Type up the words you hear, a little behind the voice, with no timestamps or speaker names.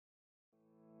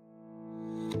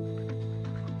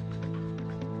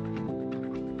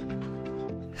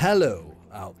Hello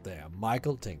out there,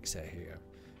 Michael Tinkser here.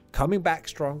 Coming Back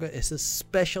Stronger is a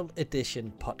special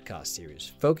edition podcast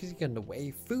series focusing on the way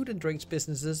food and drinks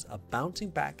businesses are bouncing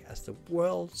back as the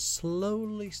world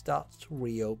slowly starts to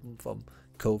reopen from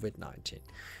COVID-19.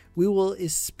 We will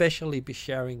especially be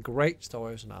sharing great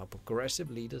stories on how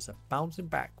progressive leaders are bouncing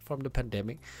back from the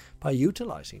pandemic by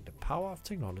utilizing the power of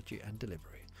technology and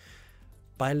delivery.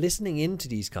 By listening into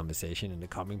these conversations in the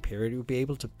coming period, you'll be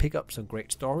able to pick up some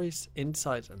great stories,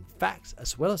 insights and facts,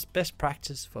 as well as best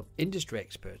practice from industry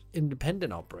experts,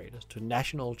 independent operators to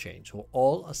national chains who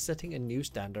all are setting a new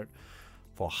standard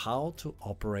for how to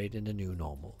operate in the new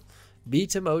normal.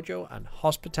 Vita Mojo and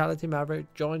Hospitality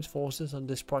Maverick joins forces on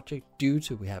this project due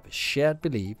to we have a shared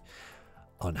belief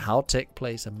on how tech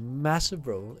plays a massive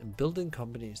role in building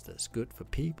companies that's good for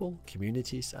people,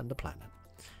 communities and the planet.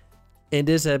 In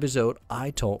this episode,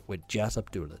 I talk with Jas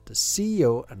Abdullah, the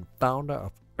CEO and founder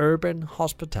of Urban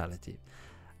Hospitality,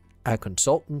 a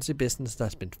consultancy business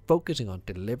that's been focusing on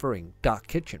delivering dark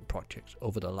kitchen projects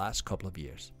over the last couple of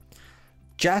years.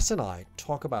 Jas and I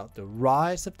talk about the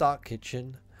rise of dark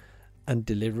kitchen and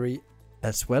delivery,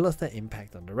 as well as the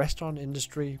impact on the restaurant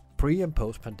industry pre and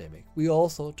post pandemic. We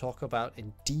also talk about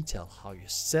in detail how you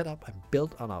set up and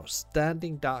build an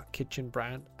outstanding dark kitchen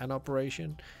brand and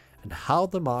operation, and how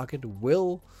the market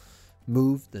will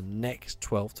move the next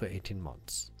 12 to 18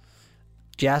 months.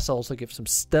 Jas also gives some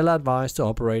stellar advice to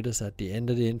operators at the end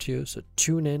of the interview, so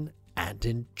tune in and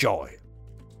enjoy.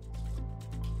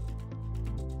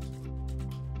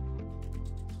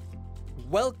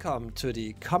 Welcome to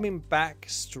the Coming Back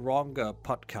Stronger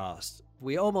podcast.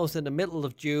 We're almost in the middle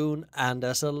of June and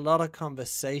there's a lot of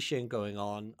conversation going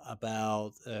on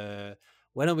about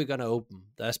when are we going to open?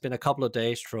 There's been a couple of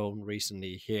days thrown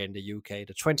recently here in the UK,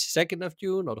 the 22nd of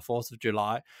June or the 4th of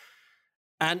July.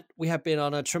 And we have been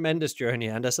on a tremendous journey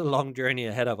and there's a long journey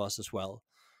ahead of us as well.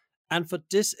 And for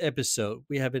this episode,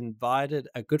 we have invited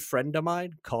a good friend of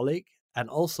mine, colleague, and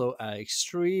also an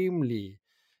extremely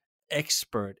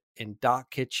expert in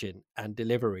dark kitchen and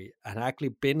delivery, and actually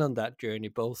been on that journey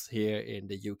both here in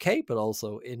the UK, but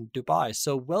also in Dubai.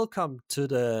 So welcome to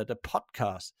the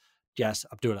podcast, Jas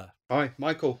Abdullah. Hi,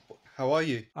 Michael. How are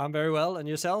you? I'm very well. And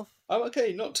yourself? I'm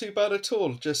okay. Not too bad at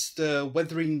all. Just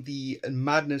weathering the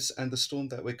madness and the storm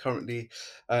that we're currently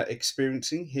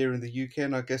experiencing here in the UK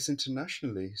and I guess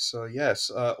internationally. So yes,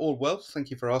 all well.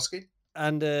 Thank you for asking.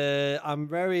 And I'm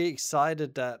very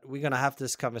excited that we're going to have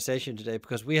this conversation today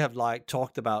because we have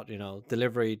talked about,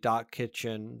 delivery, dark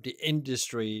kitchen, the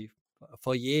industry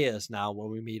for years now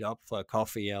when we meet up for a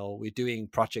coffee or we're doing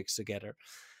projects together.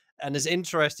 And it's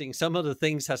interesting, some of the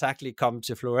things has actually come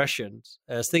to fruition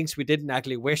as things we didn't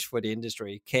actually wish for the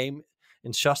industry came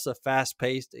in such a fast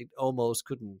pace, it almost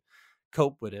couldn't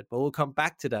cope with it. But we'll come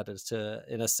back to that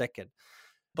in a second.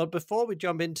 But before we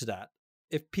jump into that,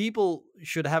 if people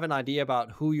should have an idea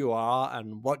about who you are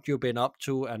and what you've been up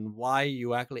to and why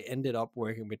you actually ended up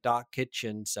working with dark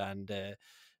kitchens and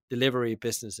delivery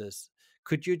businesses,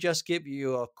 could you just give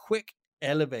you a quick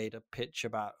elevator pitch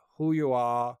about who you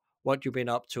are, what you've been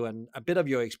up to, and a bit of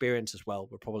your experience as well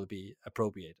would probably be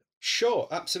appropriate. Sure,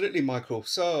 absolutely, Michael.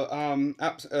 So I'm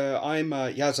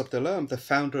Jas Abdullah. I'm the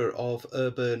founder of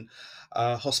Urban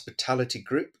Hospitality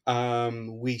Group.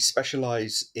 We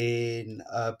specialize in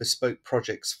bespoke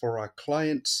projects for our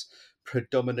clients,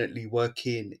 predominantly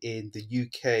working in the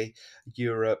UK,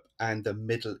 Europe, and the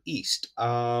Middle East.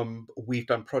 We've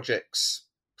done projects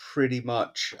pretty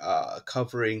much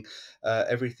covering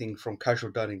everything from casual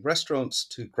dining restaurants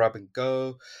to grab and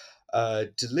go,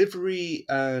 delivery,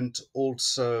 and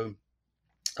also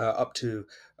up to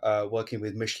working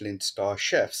with Michelin star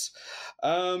chefs.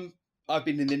 I've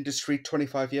been in the industry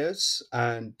 25 years,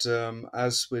 and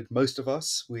as with most of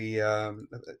us, we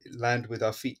land with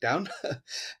our feet down,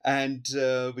 and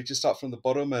we just start from the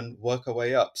bottom and work our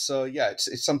way up. So yeah,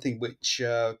 it's something which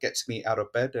gets me out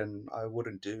of bed, and I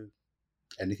wouldn't do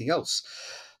anything else.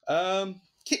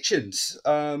 Kitchens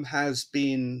has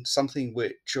been something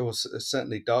which, or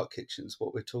certainly dark kitchens,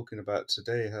 what we're talking about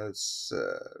today, has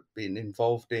been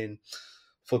involved in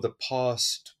for the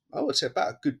past, I would say,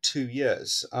 about a good 2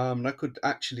 years. And I could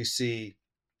actually see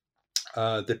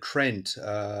the trend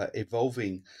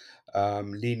evolving,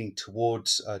 leaning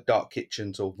towards dark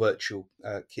kitchens or virtual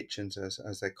kitchens,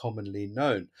 as they're commonly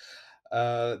known.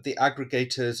 The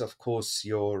aggregators, of course,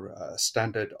 your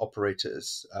standard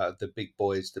operators, the big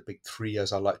boys, the big three,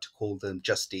 as I like to call them,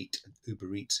 Just Eat,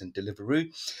 Uber Eats, and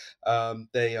Deliveroo.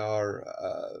 They are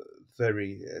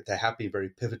they have been very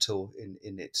pivotal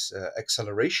in its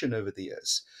acceleration over the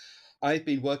years. I've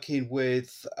been working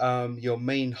with your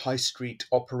main high street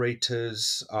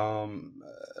operators in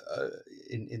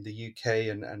the UK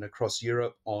and across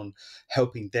Europe on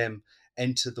helping them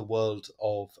enter the world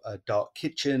of dark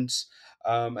kitchens.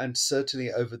 And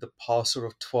certainly over the past sort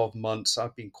of 12 months,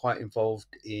 I've been quite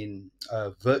involved in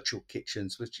virtual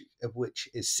kitchens, which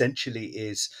essentially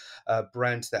is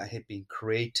brands that have been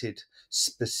created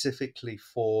specifically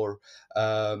for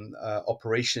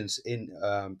operations in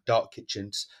dark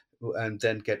kitchens and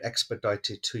then get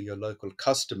expedited to your local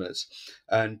customers.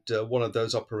 And one of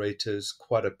those operators,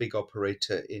 quite a big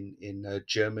operator in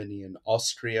Germany and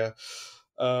Austria.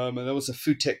 And there was a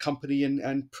food tech company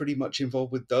and pretty much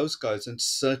involved with those guys. And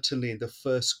certainly in the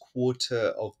first quarter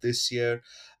of this year,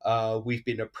 we've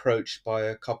been approached by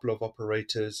a couple of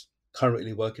operators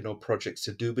currently working on projects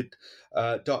to do with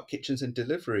dark kitchens and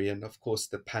delivery. And of course,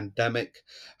 the pandemic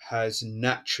has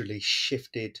naturally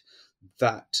shifted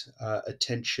that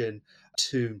attention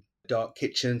to dark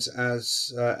kitchens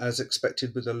as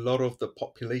expected, with a lot of the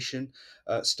population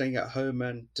staying at home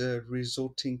and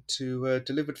resorting to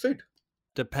delivered food.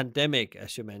 The pandemic,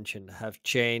 as you mentioned, have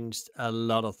changed a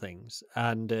lot of things.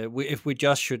 And if we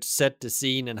just should set the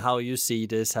scene and how you see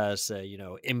this has,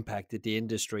 impacted the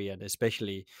industry and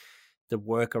especially the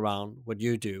work around what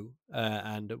you do,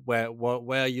 and where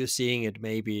are you seeing it?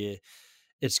 Maybe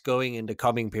it's going in the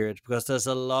coming period, because there's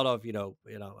a lot of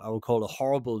I would call it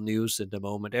horrible news at the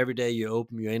moment. Every day you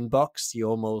open your inbox, you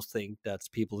almost think there's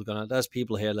people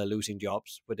here that are losing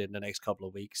jobs within the next couple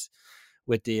of weeks,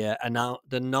 with the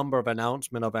number of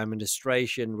announcement of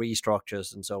administration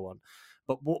restructures and so on.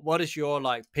 But what is your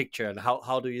picture, and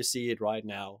how do you see it right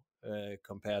now,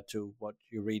 compared to what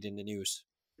you read in the news?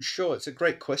 Sure, it's a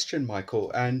great question, Michael,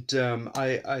 and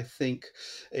I think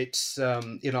it's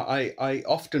I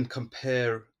often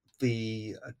compare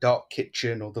the dark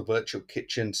kitchen or the virtual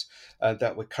kitchens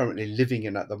that we're currently living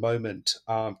in at the moment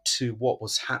to what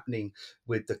was happening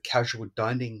with the casual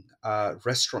dining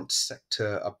restaurant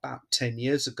sector about 10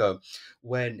 years ago,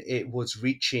 when it was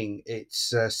reaching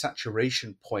its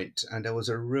saturation point, and there was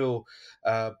a real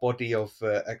body of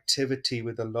activity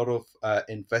with a lot of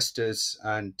investors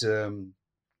and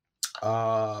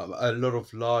a lot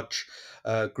of large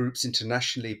groups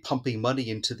internationally pumping money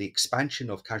into the expansion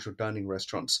of casual dining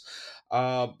restaurants.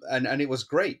 And it was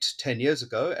great 10 years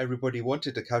ago. Everybody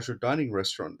wanted a casual dining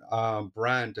restaurant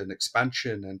brand and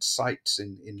expansion and sites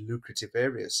in lucrative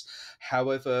areas.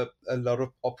 However, a lot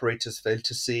of operators failed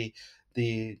to see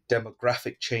the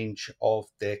demographic change of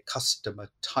their customer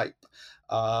type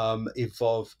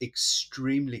evolve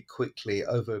extremely quickly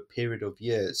over a period of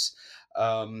years.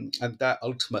 And that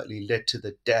ultimately led to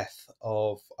the death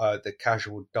of the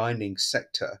casual dining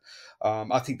sector.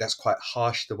 I think that's quite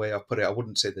harsh the way I put it. I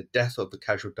wouldn't say the death of the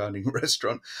casual dining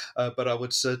restaurant, but I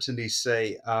would certainly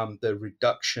say the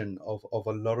reduction of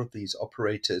a lot of these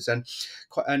operators. And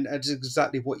it's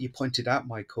exactly what you pointed out,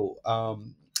 Michael.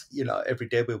 Every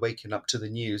day we're waking up to the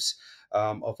news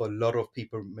of a lot of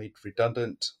people made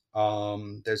redundant.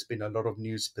 There's been a lot of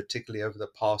news, particularly over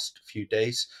the past few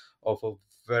days, of a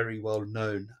very well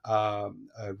known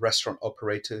restaurant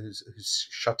operator who's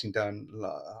shutting down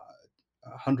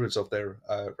hundreds of their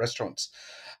restaurants.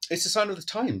 It's a sign of the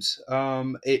times.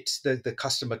 It's the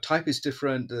customer type is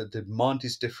different, the demand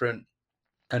is different.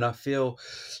 And I feel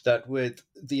that with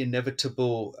the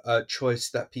inevitable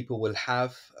choice that people will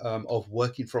have of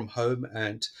working from home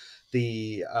and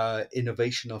the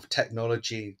innovation of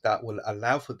technology that will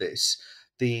allow for this,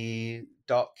 the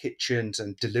dark kitchens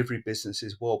and delivery business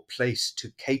is well placed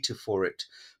to cater for it.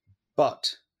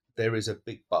 But there is a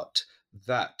big but,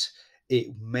 that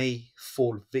it may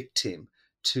fall victim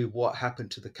to what happened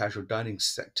to the casual dining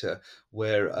sector,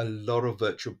 where a lot of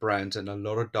virtual brands and a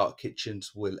lot of dark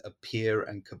kitchens will appear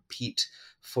and compete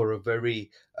for a very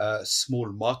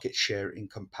small market share in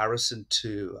comparison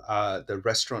to the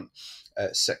restaurant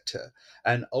sector.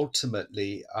 And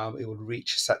ultimately, it will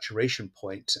reach saturation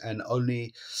point, and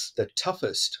only the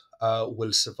toughest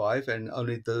will survive, and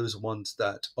only those ones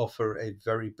that offer a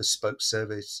very bespoke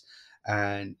service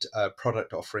and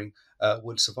product offering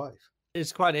will survive.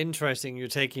 It's quite interesting you're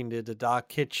taking the dark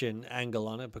kitchen angle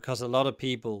on it, because a lot of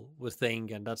people would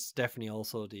think, and that's definitely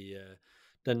also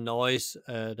the noise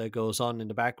that goes on in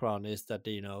the background, is that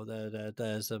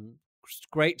there's some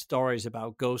great stories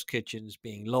about ghost kitchens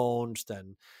being launched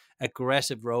and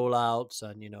aggressive rollouts,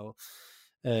 and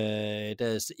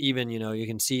there's even you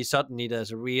can see suddenly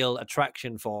there's a real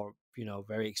attraction for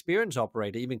very experienced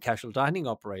operator, even casual dining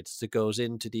operators, that goes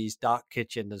into these dark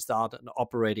kitchen and start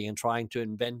operating and trying to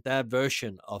invent their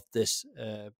version of this.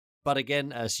 But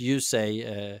again, as you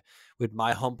say, with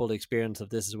my humble experience of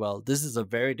this as well, this is a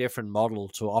very different model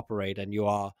to operate, and you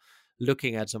are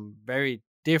looking at some very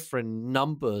different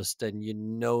numbers than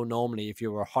normally if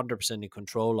you were 100% in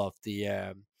control of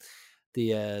the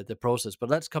process. But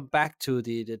let's come back to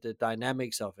the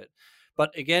dynamics of it.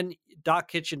 But again, dark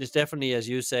kitchen is definitely, as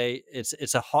you say,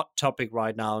 it's a hot topic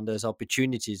right now, and there's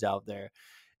opportunities out there.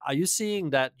 Are you seeing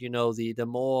that the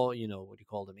more what do you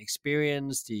call them,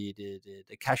 experience the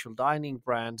casual dining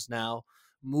brands now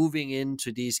moving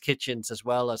into these kitchens as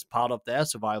well as part of their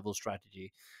survival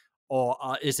strategy, or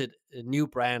is it new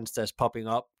brands that's popping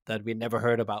up that we never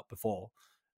heard about before,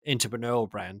 entrepreneurial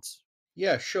brands?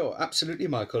 Yeah, sure, absolutely,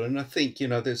 Michael. And I think,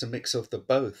 there's a mix of the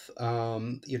both.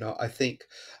 I think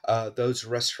those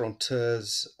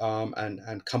restaurateurs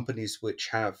and companies which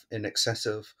have in excess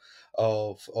of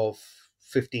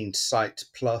 15 sites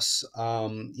plus,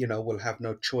 will have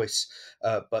no choice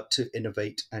but to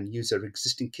innovate and use their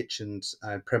existing kitchens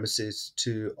and premises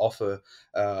to offer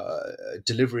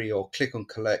delivery or click and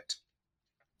collect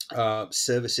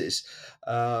services.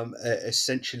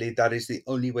 Essentially, that is the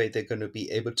only way they're going to be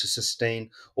able to sustain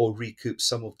or recoup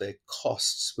some of their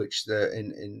costs, which they've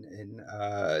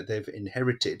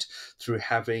inherited through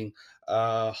having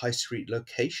high street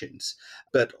locations.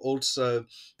 But also,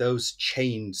 those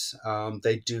chains,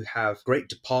 they do have great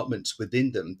departments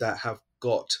within them that have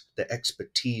got the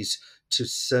expertise to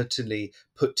certainly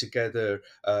put together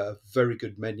very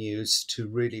good menus, to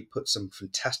really put some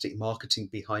fantastic marketing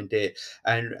behind it,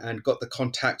 and got the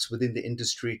contacts within the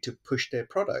industry to push their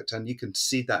product. And you can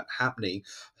see that happening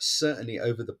certainly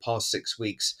over the past 6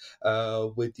 weeks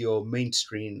with your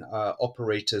mainstream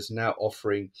operators now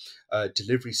offering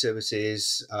delivery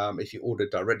services if you order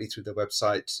directly through the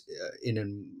website in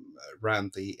and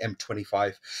around the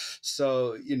M25.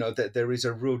 So, that there is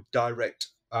a real direct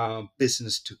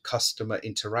business to customer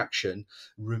interaction,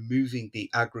 removing the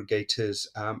aggregators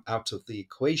out of the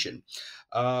equation.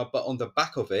 But on the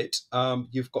back of it,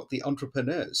 you've got the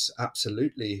entrepreneurs,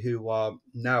 absolutely, who are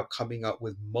now coming up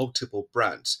with multiple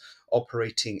brands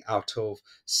operating out of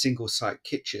single site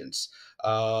kitchens.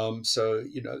 So,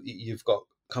 you've got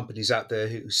companies out there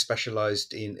who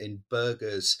specialized in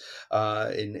burgers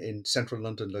in central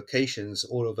London locations.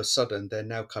 All of a sudden, they're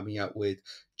now coming out with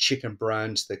chicken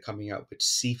brands, they're coming out with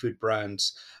seafood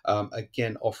brands,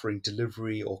 again, offering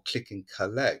delivery or click and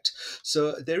collect.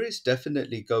 So there is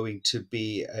definitely going to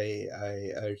be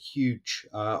a huge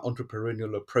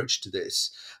entrepreneurial approach to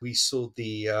this. We saw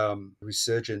the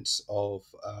resurgence of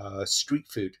street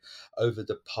food over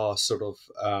the past sort of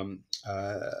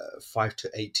 5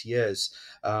 to 8 years,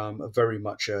 very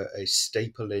much a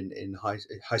staple in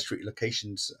high street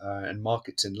locations and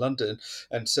markets in London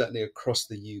and certainly across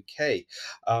the UK.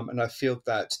 And I feel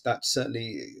that that's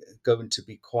certainly going to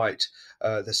be quite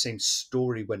the same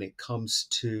story when it comes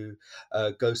to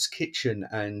Ghost Kitchen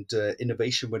and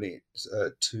innovation when it's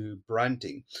to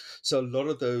branding. So a lot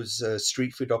of those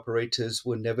street food operators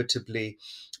will inevitably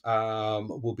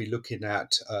will be looking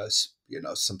at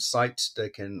some sites they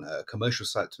can commercial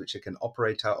sites which they can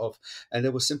operate out of, and they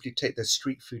will simply take their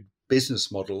street food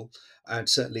business model and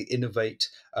certainly innovate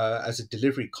as a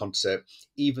delivery concept,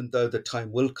 even though the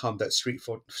time will come that street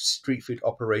food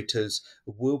operators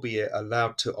will be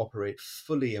allowed to operate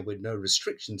fully and with no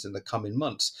restrictions in the coming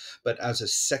months. But as a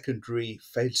secondary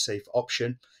fail-safe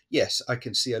option, yes, I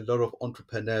can see a lot of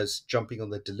entrepreneurs jumping on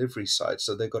the delivery side.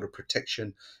 So they've got a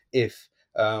protection if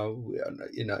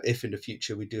if in the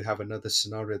future we do have another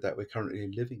scenario that we're currently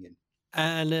living in.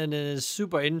 And then it's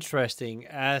super interesting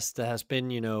as there has been,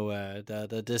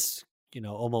 this,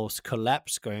 almost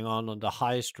collapse going on the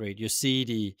high street. You see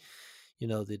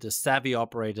the savvy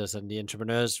operators and the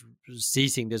entrepreneurs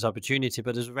seizing this opportunity.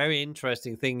 But it's a very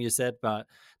interesting thing you said, but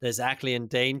there's actually in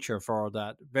danger for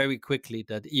that very quickly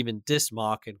that even this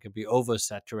market can be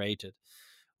oversaturated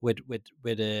with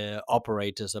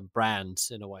operators and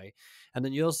brands in a way. And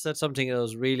then you also said something that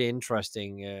was really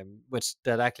interesting, which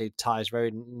that actually ties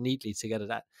very neatly together,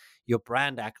 that your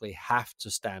brand actually have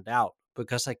to stand out,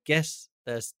 because I guess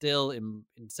there's still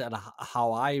instead of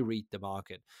how I read the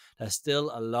market, there's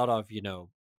still a lot of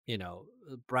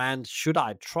brand. Should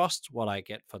I trust what I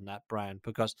get from that brand?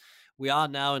 Because we are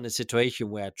now in a situation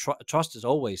where trust is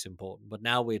always important, but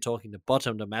now we're talking the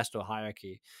bottom of the Maslow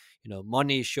hierarchy.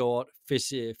 Money short,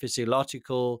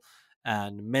 physiological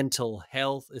and mental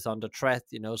health is under threat.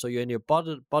 So you're in your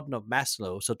bottom of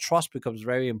Maslow. So trust becomes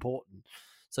very important.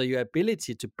 So your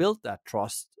ability to build that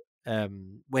trust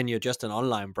when you're just an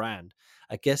online brand,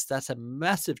 I guess that's a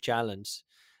massive challenge.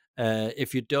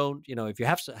 If you don't, if you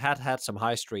have had some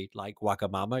high street like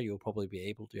Wagamama, you'll probably be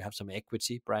able to have some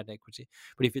equity, brand equity.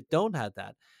 But if you don't have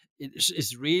that,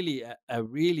 it's really a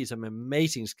really some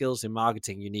amazing skills in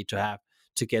marketing you need to have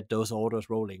to get those orders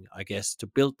rolling, I guess, to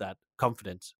build that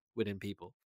confidence within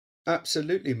people.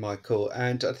 Absolutely, Michael,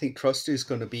 and I think trust is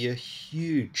going to be a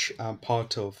huge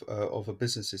part of a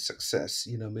business's success.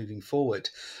 Moving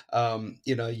forward,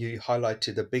 you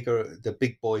highlighted the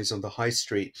big boys on the high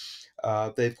street.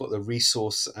 They've got the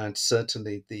resource and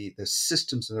certainly the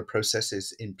systems and the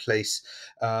processes in place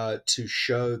to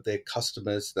show their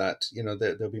customers that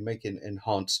they'll be making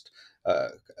enhanced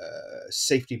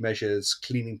safety measures,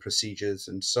 cleaning procedures,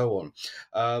 and so on.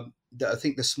 I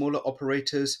think the smaller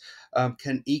operators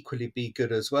can equally be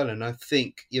good as well. And I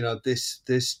think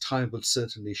this time will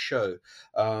certainly show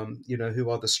who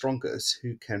are the strongest,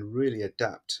 who can really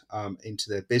adapt into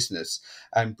their business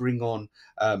and bring on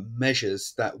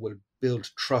measures that will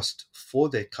build trust for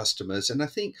their customers. And I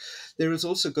think there is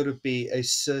also got to be a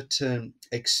certain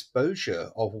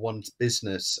exposure of one's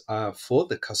business for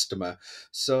the customer.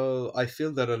 So I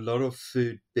feel that a lot of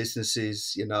food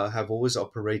businesses, have always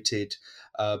operated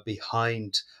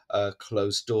behind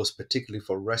closed doors, particularly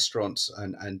for restaurants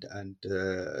and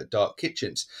dark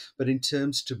kitchens. But in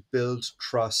terms to build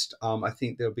trust, I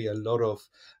think there'll be a lot of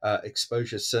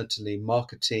exposure, certainly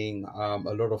marketing,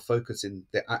 a lot of focus in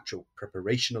the actual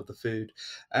preparation of the food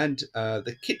and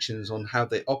the kitchens on how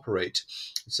they operate.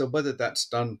 So whether that's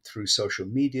done through social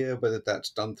media, whether that's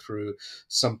done through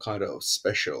some kind of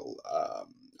special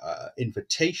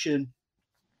invitation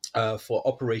for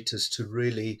operators to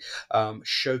really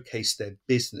showcase their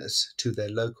business to their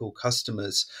local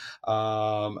customers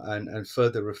and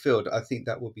further afield, I think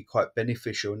that will be quite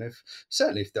beneficial. And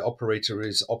certainly if the operator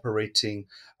is operating,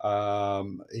 within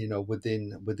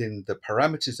the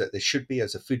parameters that they should be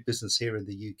as a food business here in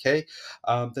the UK,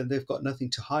 then they've got nothing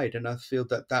to hide. And I feel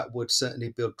that that would certainly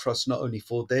build trust not only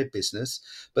for their business,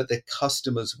 but their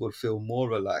customers will feel more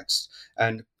relaxed.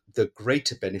 And the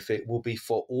greater benefit will be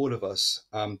for all of us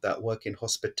that work in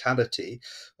hospitality,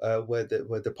 where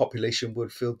the population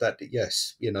would feel that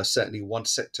yes, certainly one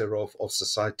sector of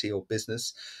society or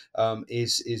business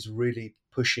is really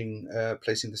pushing,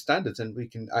 placing the standards, and we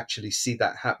can actually see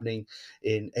that happening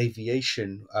in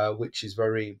aviation, which is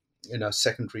very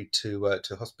secondary to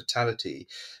hospitality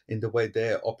in the way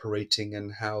they're operating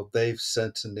and how they've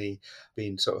certainly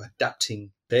been sort of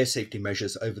adapting their safety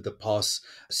measures over the past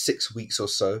 6 weeks or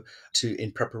so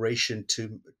in preparation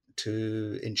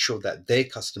to ensure that their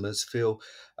customers feel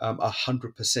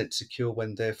 100% secure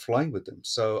when they're flying with them.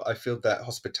 So I feel that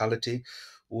hospitality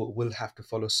will have to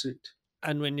follow suit.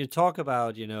 And when you talk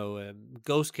about,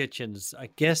 ghost kitchens, I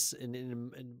guess,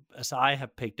 as I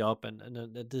have picked up,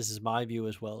 and this is my view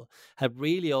as well, have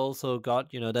really also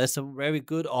got, there's some very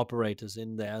good operators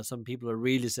in there. Some people are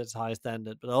really set high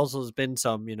standard, but also there's been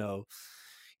some,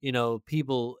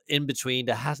 people in between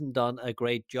that hasn't done a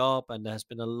great job, and there has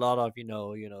been a lot of,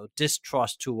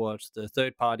 distrust towards the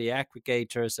third party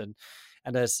aggregators, and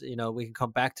as we can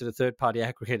come back to the third party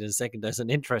aggregator in a second. There's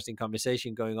an interesting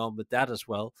conversation going on with that as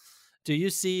well. Do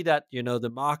you see that, the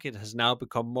market has now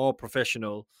become more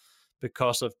professional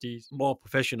because of the more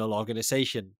professional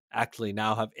organization actually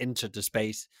now have entered the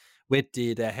space with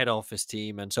their head office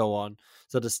team and so on?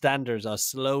 So the standards are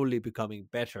slowly becoming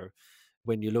better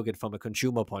when you look at it from a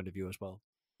consumer point of view as well.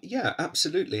 Yeah,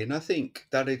 absolutely. And I think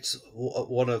that it's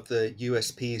one of the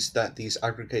USPs that these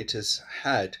aggregators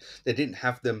had. They didn't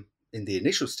have them in the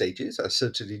initial stages. I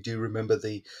certainly do remember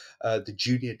the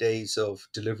junior days of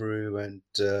Deliveroo and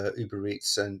Uber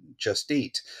Eats and Just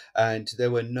Eat, and they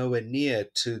were nowhere near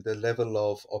to the level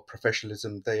of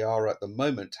professionalism they are at the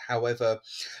moment. However,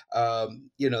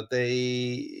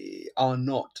 they are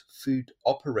not food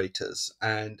operators,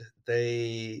 and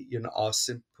they are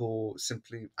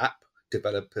simply app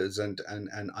developers and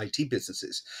IT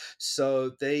businesses.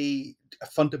 So they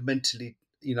fundamentally,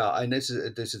 and this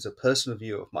is a personal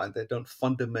view of mine, they don't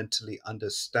fundamentally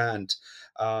understand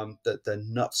the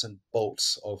nuts and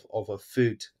bolts of a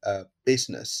food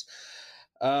business.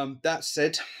 That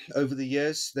said, over the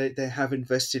years, they have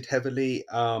invested heavily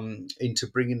into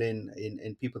bringing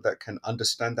in people that can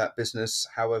understand that business.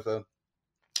 However,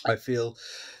 I feel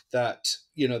that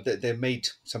that they made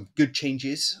some good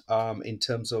changes in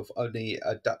terms of only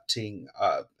adapting,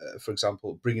 for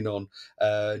example, bringing on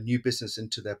new business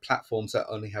into their platforms that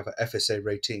only have a FSA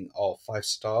rating of 5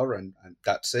 star, and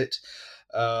that's it.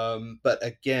 But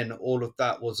again, all of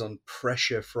that was on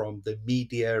pressure from the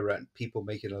media and people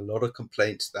making a lot of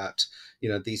complaints that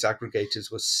these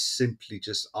aggregators were simply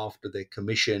just after their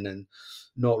commission and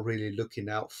not really looking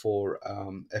out for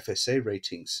FSA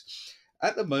ratings.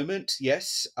 At the moment,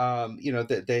 yes,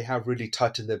 they have really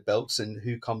tightened their belts and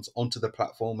who comes onto the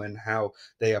platform and how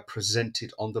they are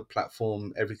presented on the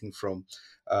platform. Everything from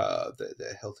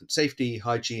the health and safety,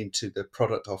 hygiene to the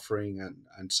product offering,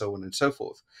 and so on and so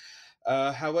forth.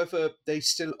 However, they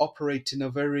still operate in a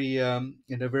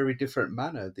very different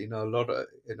manner. A lot of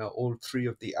all three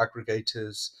of the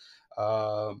aggregators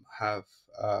have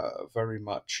very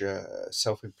much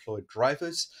self-employed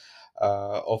drivers,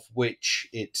 of which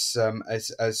it's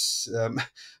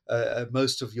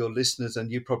most of your listeners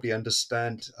and you probably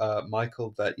understand,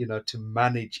 Michael, that to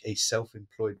manage a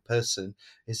self-employed person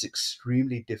is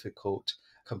extremely difficult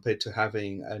compared to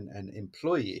having an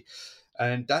employee.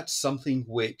 And that's something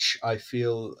which I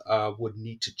feel would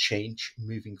need to change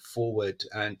moving forward.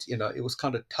 And, it was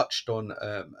kind of touched on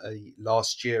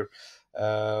last year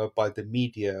by the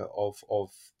media of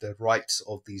the rights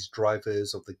of these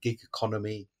drivers of the gig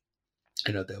economy.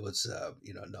 There was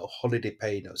no holiday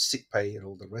pay, no sick pay, and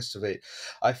all the rest of it.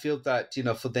 I feel that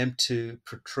for them to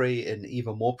portray an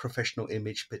even more professional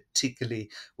image,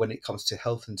 particularly when it comes to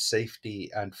health and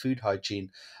safety and food hygiene,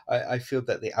 I feel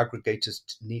that the aggregators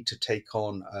need to take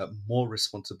on more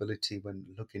responsibility when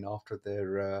looking after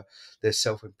their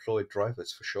self-employed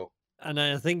drivers, for sure. And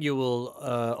I think you will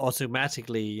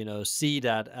automatically, see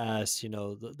that as,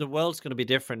 the world's going to be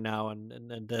different now,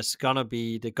 and there's going to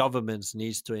be the governments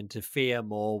needs to interfere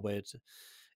more with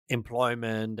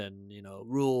employment and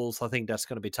rules. I think that's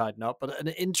going to be tightened up. But an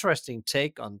interesting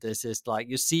take on this is like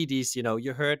you see these,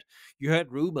 you heard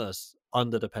rumors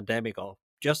under the pandemic or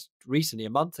just recently a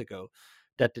month ago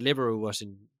that Deliveroo was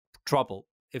in trouble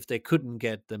if they couldn't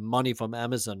get the money from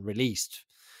Amazon released.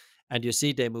 And you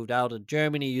see they moved out in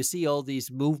Germany. You see all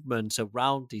these movements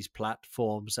around these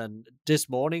platforms. And this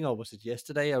morning, or was it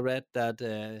yesterday, I read that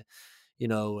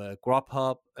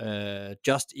Grubhub,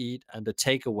 Just Eat, and the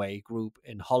Takeaway Group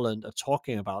in Holland are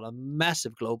talking about a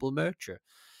massive global merger.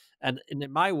 And in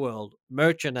my world,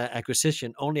 merger and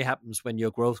acquisition only happens when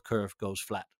your growth curve goes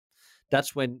flat.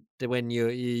 That's when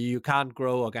you can't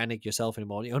grow organic yourself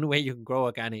anymore. The only way you can grow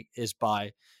organic is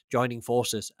by joining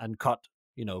forces and cut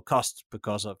costs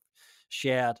because of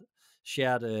shared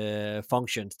shared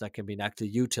functions that can be actually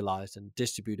utilized and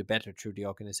distributed better through the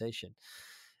organization.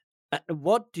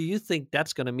 What do you think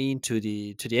that's going to mean to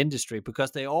the industry?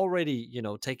 Because they already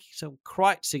take some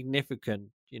quite significant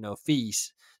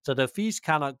fees, so the fees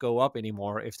cannot go up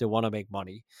anymore if they want to make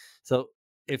money. So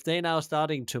if they're now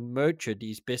starting to merge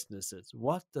these businesses,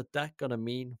 what is that going to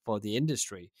mean for the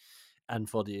industry and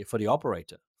for the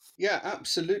operator? Yeah,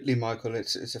 absolutely, Michael.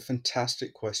 It's a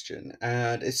fantastic question,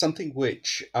 and it's something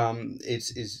which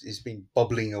is been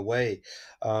bubbling away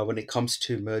when it comes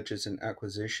to mergers and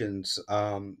acquisitions.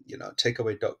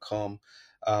 Takeaway.com,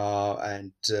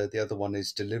 and the other one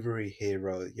is Delivery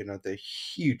Hero. They're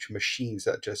huge machines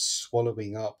that are just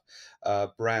swallowing up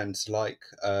brands like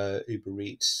Uber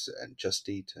Eats and Just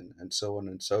Eat and so on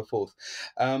and so forth.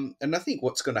 And I think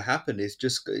what's going to happen is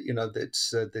just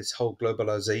that's this whole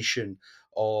globalization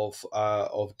of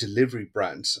delivery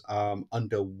brands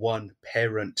under one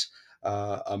parent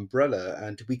umbrella,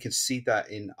 and we can see that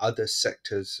in other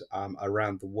sectors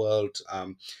around the world.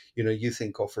 You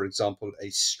think of, for example, a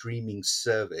streaming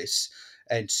service,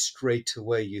 and straight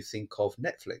away you think of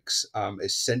Netflix.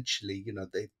 Essentially,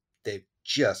 they've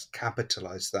just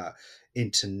capitalized that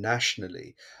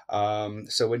internationally.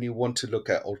 So when you want to look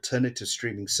at alternative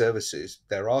streaming services,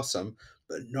 there are some,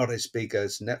 but not as big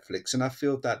as Netflix. And I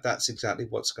feel that that's exactly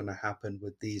what's going to happen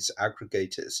with these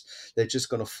aggregators. They're just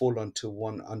going to fall under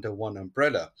one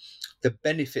umbrella. The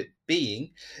benefit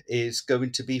being is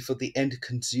going to be for the end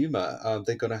consumer.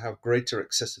 They're going to have greater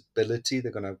accessibility.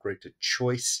 They're going to have greater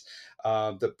choice.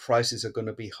 The prices are going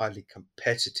to be highly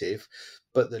competitive.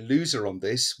 But the loser on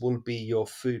this will be your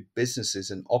food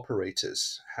businesses and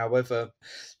operators. However,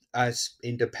 as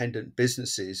independent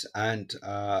businesses and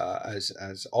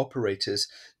as operators,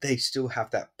 they still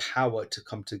have that power to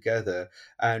come together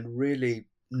and really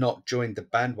not join the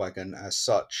bandwagon as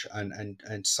such,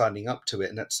 and signing up to it.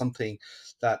 And that's something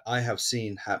that I have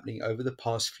seen happening over the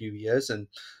past few years. And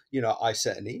I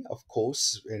certainly, of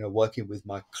course, working with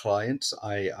my clients,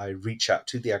 I reach out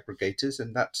to the aggregators,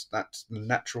 and that's the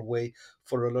natural way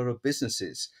for a lot of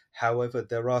businesses. However,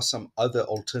 there are some other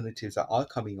alternatives that are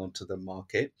coming onto the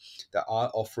market that are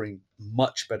offering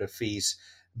much better fees,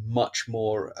 much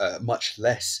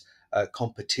less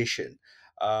competition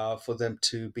for them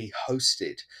to be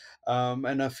hosted.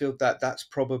 And I feel that that's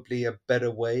probably a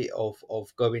better way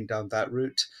of going down that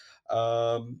route.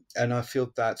 And I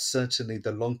feel that certainly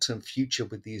the long term future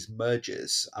with these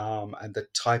mergers and the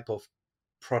type of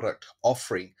product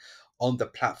offering on the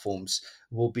platforms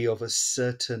will be of a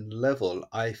certain level.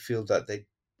 I feel that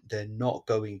they're not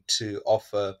going to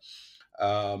offer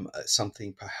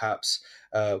something perhaps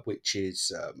which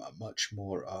is a much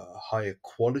more higher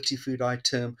quality food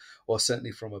item, or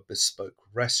certainly from a bespoke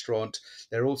restaurant.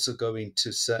 They're also going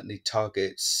to certainly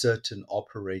target certain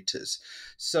operators.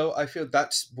 So I feel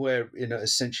that's where,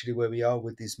 essentially where we are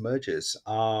with these mergers.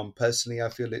 Personally, I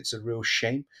feel it's a real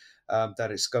shame.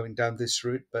 That it's going down this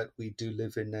route, but we do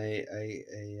live in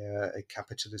a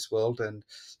capitalist world, and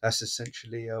that's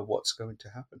essentially what's going to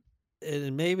happen.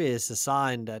 And maybe it's a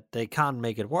sign that they can't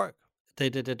make it work. They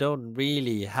don't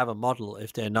really have a model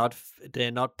if they're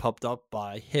not popped up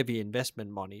by heavy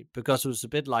investment money, because it was a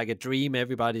bit like a dream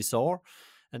everybody saw,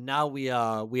 and now we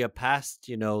are past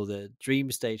the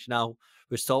dream stage. Now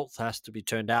results has to be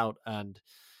turned out, and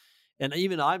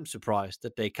even I'm surprised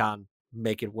that they can't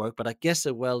make it work. But I guess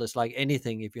it's like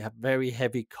anything. If you have very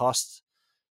heavy costs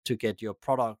to get your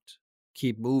product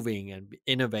keep moving and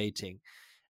innovating,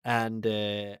 and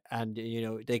they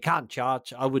can't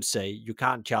charge, I would say you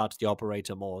can't charge the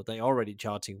operator more. They're already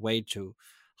charging way too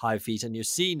high fees, and you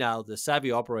see now the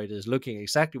savvy operator is looking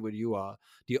exactly what you are,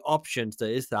 the options that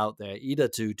is out there, either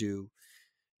to do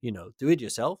it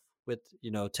yourself with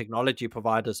technology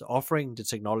providers offering the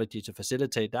technology to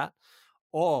facilitate that,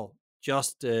 or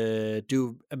just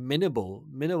do a minimal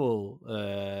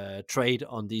trade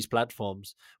on these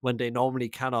platforms when they normally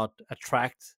cannot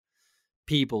attract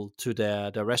people to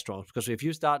their restaurants. Because if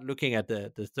you start looking at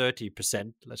the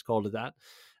 30%, let's call it that,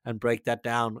 and break that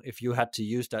down, if you had to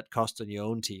use that cost on your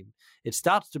own team, it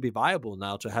starts to be viable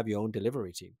now to have your own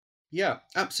delivery team. Yeah,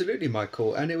 absolutely,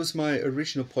 Michael. And it was my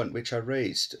original point which I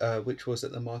raised, which was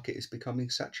that the market is becoming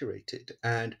saturated.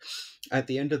 And at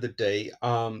the end of the day,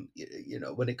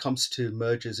 when it comes to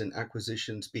mergers and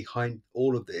acquisitions, behind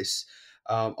all of this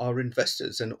are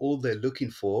investors, and all they're looking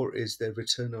for is their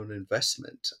return on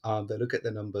investment. They look at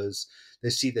the numbers, they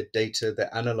see the data, they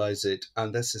analyze it,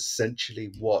 and that's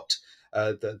essentially what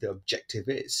the objective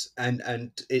is.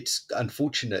 And it's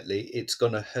unfortunately it's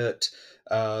going to hurt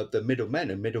the middlemen,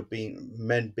 and middle being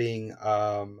men being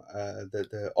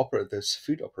the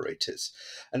food operators.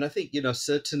 And I think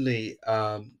certainly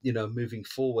moving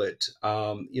forward,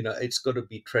 it's got to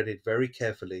be treaded very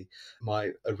carefully.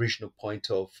 My original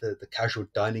point of the casual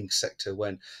dining sector,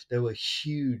 when there were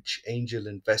huge angel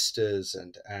investors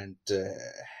and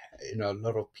a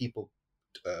lot of people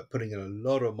putting in a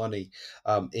lot of money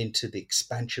into the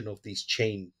expansion of these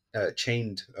chained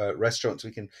restaurants.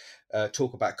 We can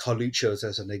talk about Carluccio's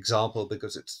as an example,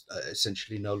 because it's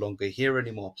essentially no longer here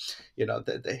anymore.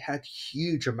 They had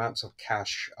huge amounts of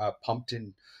cash pumped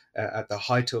in at the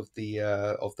height of the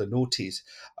noughties,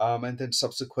 and then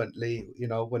subsequently,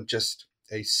 when just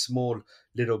a small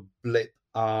little blip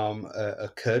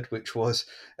occurred, which was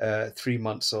 3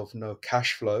 months of no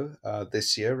cash flow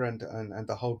this year, and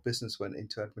the whole business went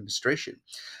into administration.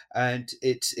 And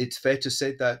it's fair to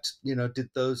say that, did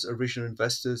those original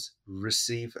investors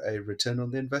receive a return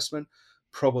on the investment?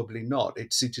 Probably not.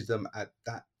 It suited them at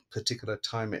that particular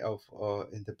time of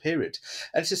in the period.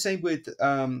 And it's the same with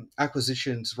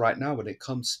acquisitions right now when it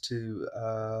comes to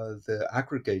the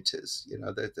aggregators.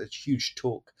 There's huge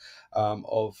talk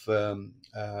of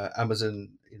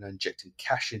Amazon, injecting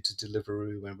cash into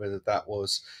Deliveroo, and whether that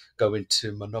was going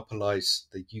to monopolize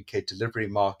the UK delivery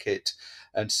market,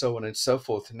 and so on and so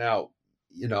forth. Now,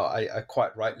 I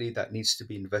quite rightly, that needs to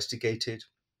be investigated,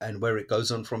 and where it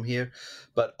goes on from here.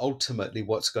 But ultimately,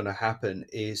 what's going to happen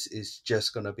is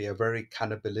just going to be a very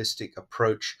cannibalistic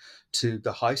approach to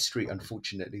the high street,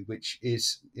 unfortunately, which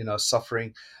is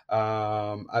suffering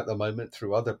at the moment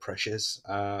through other pressures.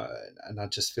 And I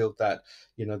just feel that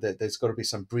that there's got to be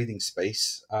some breathing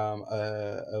space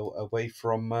away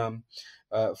from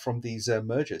these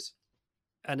mergers.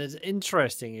 And it's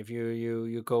interesting if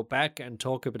you go back and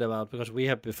talk a bit about, because we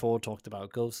have before talked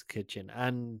about ghost kitchen,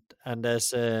 and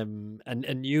there's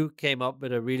and you came up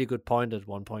with a really good point at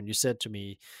one point. You said to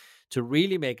me, to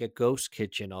really make a ghost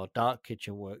kitchen or dark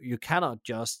kitchen work, you cannot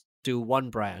just do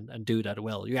one brand and do that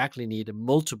well. You actually need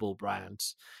multiple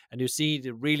brands. And you see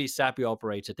the really savvy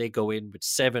operator, they go in with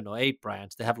 7 or 8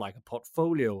 brands. They have like a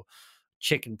portfolio,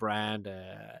 chicken brand,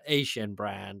 Asian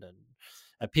brand, and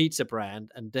a pizza brand,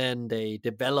 and then they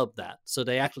develop that. So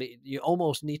they actually, you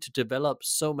almost need to develop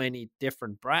so many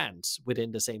different brands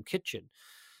within the same kitchen.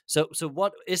 So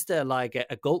what is there, like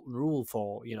a golden rule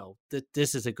for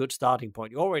this is a good starting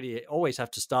point? You already always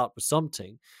have to start with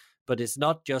something, but it's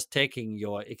not just taking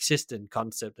your existing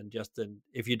concept and just then,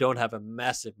 if you don't have a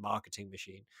massive marketing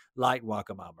machine like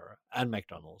Wagamama and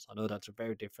McDonald's, I know that's a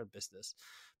very different business,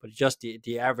 but just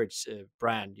the average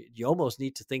brand, you almost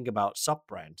need to think about sub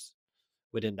brands.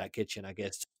 within that kitchen, I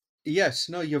guess. Yes,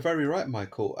 no, you're very right,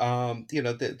 Michael.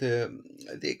 The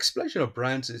explosion of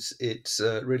brands is it's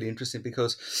really interesting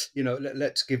because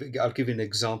let's give it. I'll give you an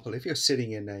example. If you're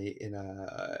sitting in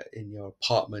your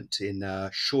apartment in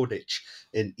Shoreditch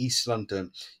in East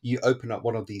London, you open up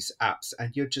one of these apps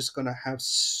and you're just going to have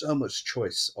so much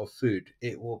choice of food.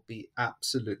 It will be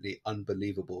absolutely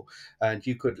unbelievable, and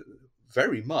you could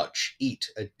very much eat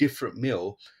a different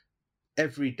meal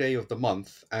every day of the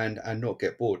month and not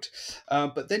get bored.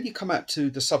 But then you come out to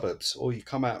the suburbs or you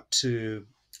come out to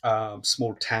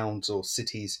small towns or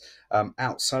cities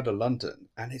outside of London,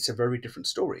 and it's a very different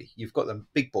story. You've got them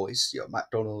big boys, your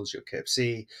McDonald's, your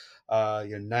KFC,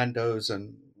 your Nando's,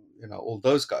 and all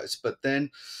those guys. But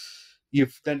then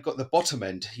you've then got the bottom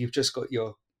end. You've just got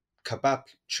your kebab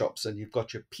shops and you've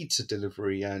got your pizza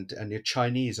delivery and your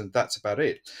Chinese, and that's about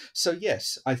it. So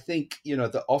yes, I think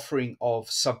the offering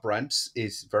of sub brands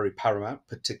is very paramount,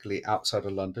 particularly outside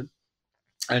of London.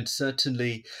 And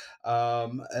certainly,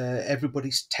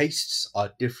 everybody's tastes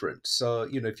are different. So,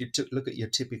 if you look at your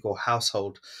typical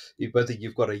household, whether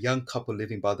you've got a young couple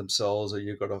living by themselves, or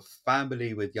you've got a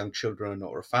family with young children,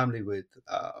 or a family with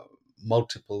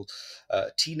multiple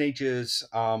teenagers,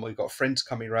 or you've got friends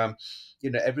coming around,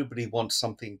 everybody wants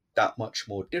something that much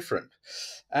more different.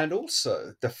 And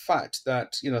also the fact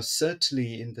that,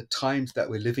 certainly in the times that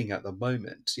we're living at the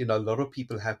moment, a lot of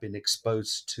people have been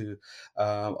exposed to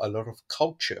a lot of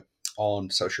culture on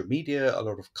social media, a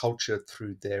lot of culture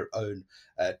through their own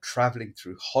traveling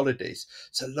through holidays.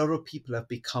 So a lot of people have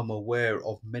become aware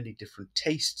of many different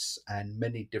tastes and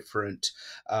many different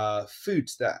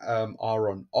foods that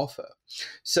are on offer.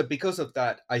 So because of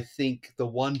that, I think the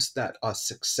ones that are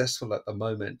successful at the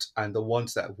moment and the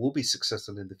ones that will be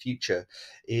successful in the future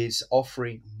is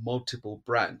offering multiple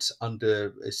brands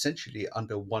under essentially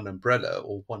under one umbrella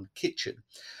or one kitchen.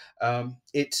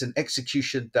 It's an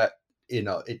execution that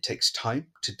it takes time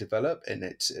to develop, and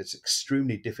it's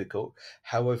extremely difficult.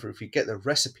 However, if you get the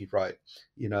recipe right,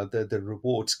 the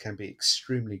rewards can be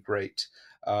extremely great.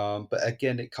 But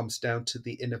again, it comes down to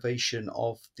the innovation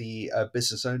of the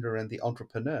business owner and the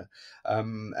entrepreneur.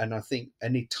 And I think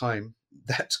any time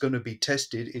that's going to be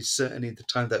tested is certainly the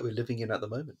time that we're living in at the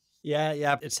moment. Yeah,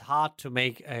 yeah. It's hard to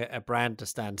make a brand that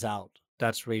stands out.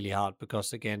 That's really hard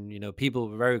because again,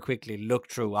 people very quickly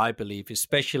look through, I believe,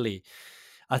 especially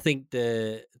I think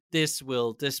this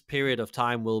period of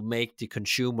time will make the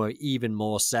consumer even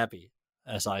more savvy,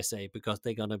 as I say, because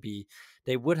they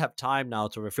would have time now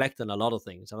to reflect on a lot of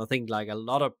things. And I think like a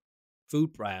lot of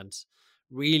food brands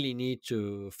really need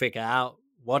to figure out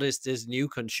what is this new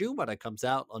consumer that comes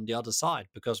out on the other side,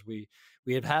 because we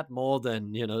have had more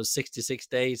than 66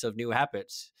 days of new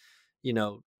habits, you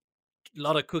know a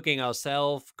lot of cooking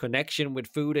ourselves, connection with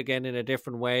food again in a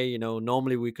different way.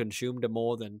 Normally we consume the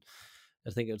more than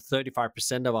I think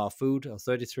 35% of our food or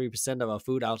 33% of our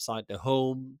food outside the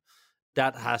home.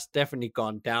 That has definitely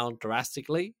gone down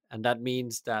drastically. And that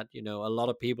means that, a lot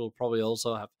of people probably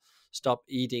also have stopped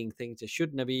eating things they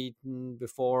shouldn't have eaten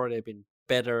before. They've been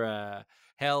better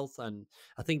health. And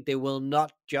I think they will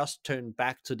not just turn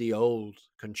back to the old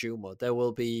consumer. There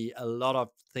will be a lot of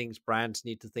things brands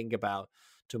need to think about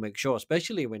to make sure,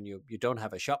 especially when you don't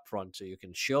have a shop front so you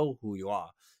can show who you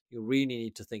are. You really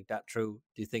need to think that through,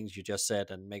 the things you just said,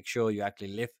 and make sure you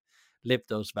actually live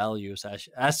those values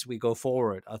as we go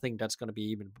forward. I think that's going to be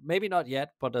even maybe not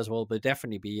yet, but as well, but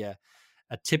definitely be a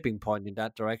tipping point in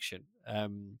that direction.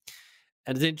 And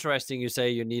it's interesting you say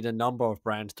you need a number of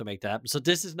brands to make that happen. So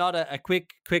this is not a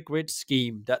quick rich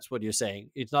scheme. That's what you're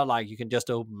saying. It's not like you can just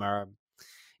open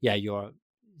your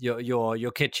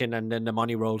kitchen and then the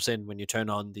money rolls in when you turn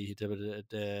on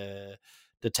the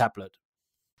tablet.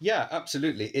 Yeah,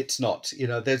 absolutely. It's not.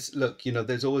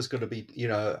 There's always going to be,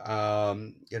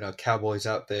 cowboys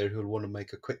out there who want to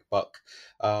make a quick buck.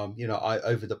 I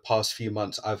over the past few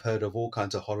months, I've heard of all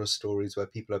kinds of horror stories where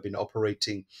people have been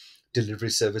operating delivery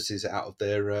services out of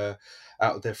their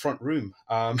front room,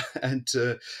 and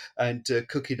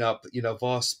cooking up,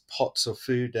 vast pots of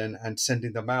food and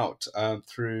sending them out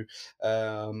through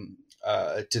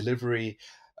delivery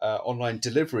online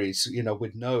deliveries,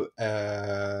 with no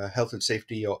health and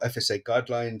safety or FSA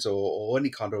guidelines or any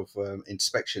kind of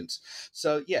inspections.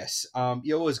 So yes,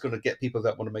 you're always going to get people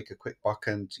that want to make a quick buck,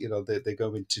 and they're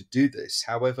going to do this.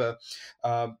 However,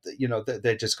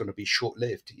 they're just going to be short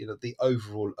lived. The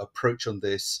overall approach on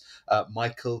this,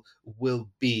 Michael, will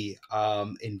be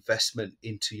investment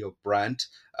into your brand,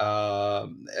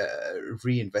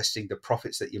 reinvesting the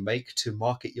profits that you make to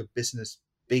market your business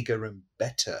bigger and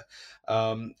better.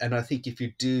 And I think if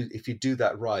you do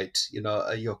that right,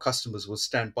 your customers will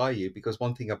stand by you, because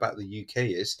one thing about the UK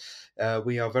is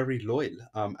we are very loyal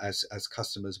as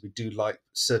customers. We do like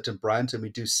certain brands, and we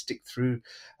do stick through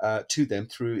to them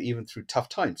through tough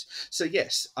times. So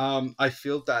yes, I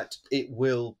feel that it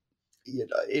will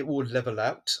level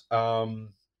out.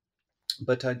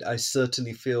 But I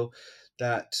certainly feel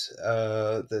that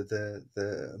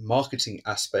the marketing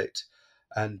aspect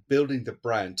and building the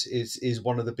brand is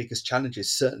one of the biggest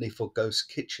challenges, certainly for ghost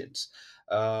kitchens.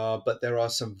 But there are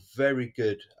some very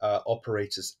good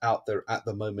operators out there at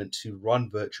the moment who run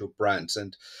virtual brands,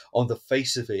 and on the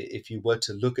face of it, if you were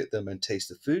to look at them and taste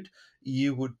the food,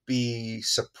 you would be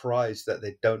surprised that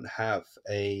they don't have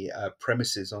a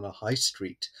premises on a high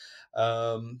street.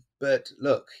 But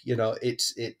look,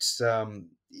 it's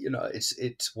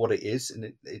what it is,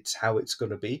 and it's how it's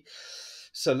going to be.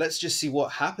 So let's just see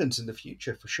what happens in the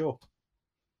future for sure.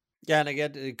 Yeah, and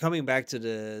again, coming back to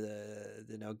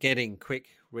the getting quick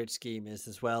rich scheme is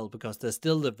as well, because there's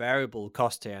still the variable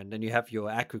cost here, and then you have your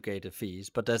aggregated fees.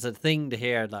 But there's a thing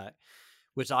here that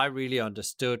which I really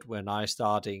understood when I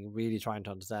started really trying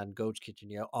to understand Ghost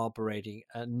Kitchen. You're operating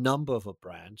a number of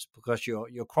brands, because your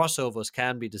crossovers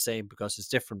can be the same because it's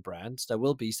different brands. There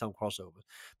will be some crossovers,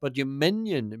 but your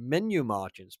menu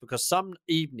margins, because some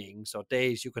evenings or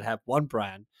days you could have one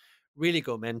brand really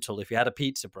go mental. If you had a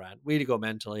pizza brand, really go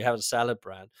mental. You have a salad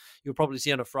brand, you'll probably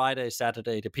see on a Friday,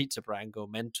 Saturday, the pizza brand go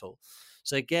mental.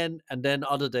 So again, and then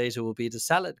other days it will be the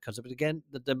salad concept. But again,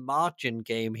 the margin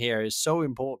game here is so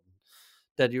important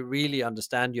that you really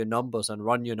understand your numbers and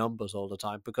run your numbers all the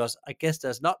time, because I guess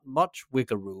there's not much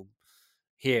wiggle room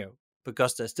here,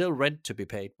 because there's still rent to be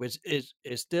paid, which is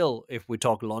still, if we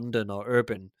talk London or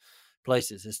urban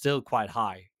places, is still quite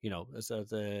high. So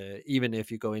even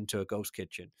if you go into a ghost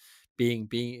kitchen, being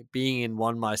in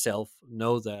one myself,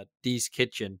 know that these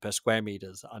kitchen per square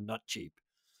meters are not cheap.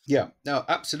 Yeah, no,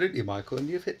 absolutely, Michael. And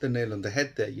you've hit the nail on the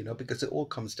head there, because it all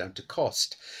comes down to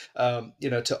cost.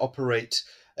 To operate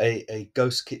a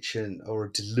ghost kitchen or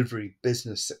a delivery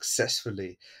business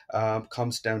successfully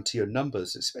comes down to your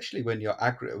numbers, especially when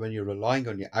when you're relying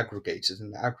on your aggregators,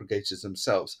 and the aggregators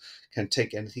themselves can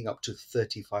take anything up to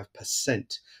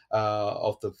 35%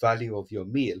 of the value of your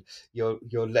meal. You're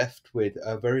left with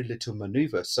very little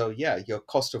maneuver. So yeah, your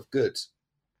cost of goods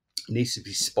needs to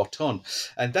be spot on,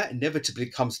 and that inevitably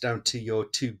comes down to your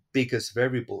two biggest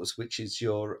variables, which is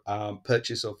your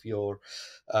purchase of your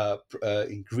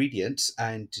ingredients,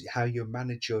 and how you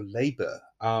manage your labor.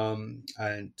 And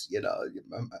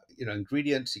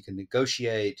ingredients you can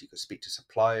negotiate, you can speak to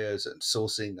suppliers and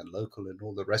sourcing and local and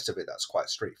all the rest of it. That's quite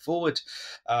straightforward.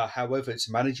 However, it's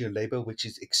managing labor which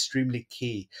is extremely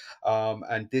key,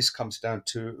 and this comes down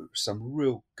to some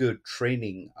real good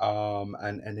training,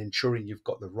 and ensuring you've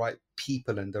got the right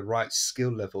people and the right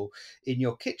skill level in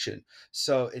your kitchen.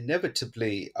 So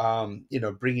inevitably,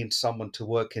 bringing someone to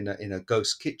work in a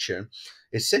ghost kitchen,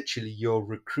 essentially you're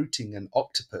recruiting an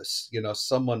octopus.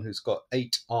 Someone who's got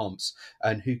 8 arms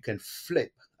and who can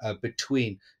flip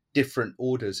between different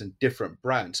orders and different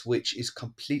brands, which is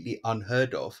completely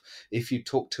unheard of if you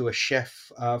talk to a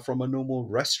chef from a normal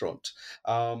restaurant.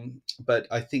 But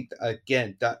I think,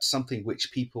 again, that's something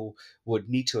which people would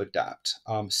need to adapt,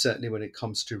 certainly when it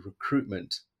comes to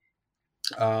recruitment.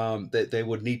 They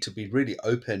would need to be really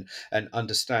open and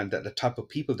understand that the type of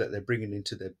people that they're bringing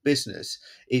into their business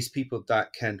is people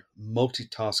that can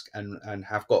multitask and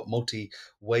have got multi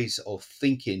ways of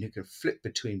thinking, who can flip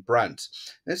between brands.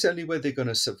 That's the only way they're going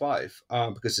to survive,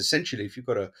 because essentially if you've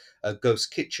got a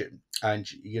ghost kitchen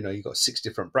and you've got 6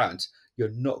 different brands, you're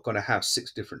not going to have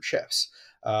 6 different chefs.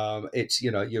 It's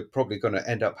you're probably going to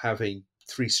end up having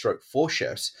 3 stroke 4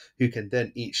 chefs who can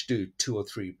then each do 2 or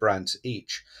 3 brands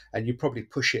each, and you probably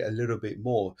push it a little bit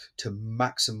more to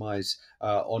maximize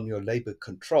on your labor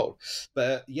control.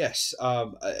 But yes,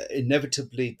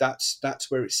 inevitably that's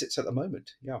where it sits at the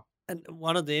moment. Yeah. And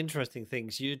one of the interesting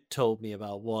things you told me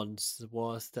about once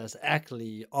was there's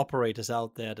actually operators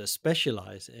out there that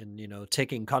specialize in,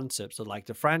 taking concepts, so like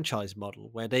the franchise model,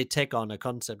 where they take on a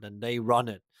concept and they run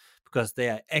it, because they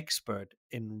are expert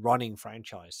in running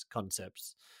franchise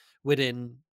concepts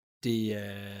within the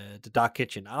dark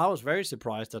kitchen. And I was very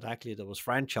surprised that actually there was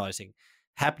franchising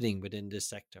happening within this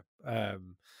sector.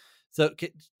 So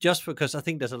just because I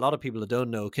think there's a lot of people that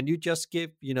don't know, can you just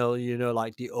give,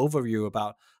 like the overview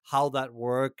about how that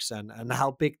works and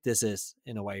how big this is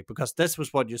in a way? Because this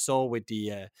was what you saw with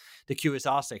the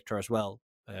QSR sector as well,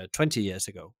 20 years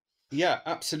ago. Yeah,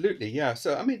 absolutely. Yeah.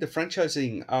 So, I mean, the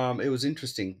franchising, it was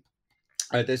interesting.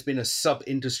 there's been a sub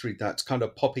industry that's kind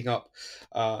of popping up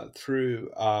through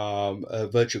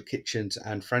virtual kitchens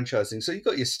and franchising. So you've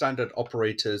got your standard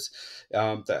operators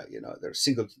that, they're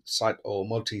single site or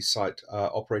multi site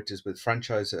operators with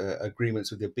franchise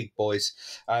agreements with your big boys.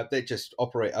 They just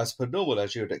operate as per normal,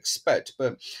 as you would expect.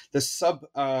 But the sub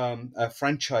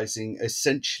franchising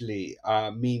essentially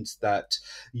means that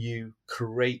you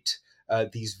create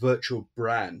these virtual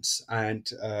brands and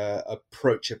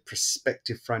approach a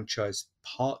prospective franchise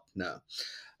partner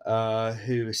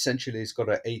who essentially has got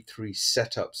an A3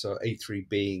 setup. So A3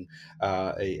 being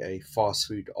a fast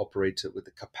food operator with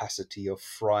the capacity of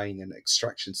frying and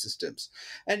extraction systems.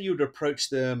 And you would approach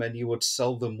them and you would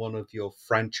sell them one of your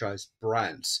franchise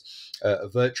brands, a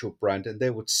virtual brand, and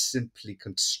they would simply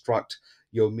construct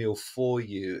your meal for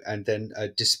you and then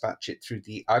dispatch it through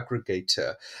the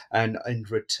aggregator. And in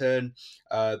return,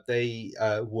 they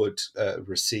would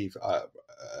receive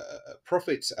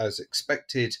profits as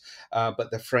expected,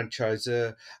 but the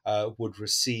franchisor would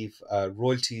receive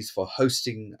royalties for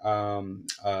hosting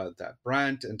that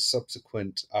brand and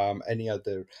subsequent any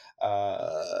other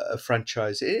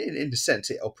franchise. In a sense,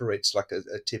 it operates like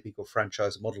a typical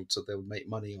franchise model, so they would make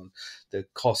money on the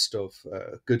cost of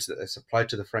goods that they supply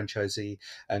to the franchisee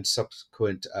and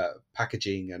subsequent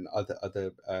packaging and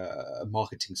other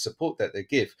marketing support that they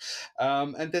give.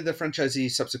 And then the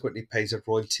franchisee subsequently pays a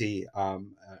royalty,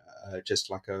 just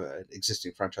like an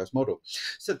existing franchise model.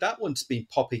 So that one's been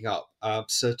popping up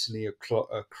certainly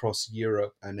across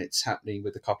Europe, and it's happening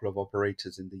with a couple of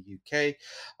operators in the UK.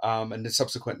 And then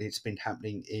subsequently it's been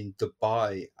happening in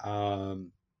Dubai.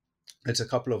 There's a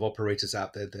couple of operators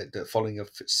out there that are following a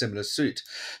similar suit.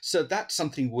 So that's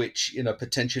something which,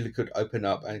 potentially could open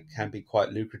up and can be quite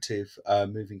lucrative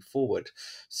moving forward.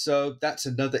 So that's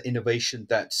another innovation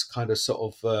that's kind of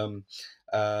sort of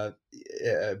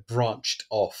branched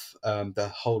off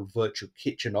the whole virtual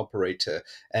kitchen operator.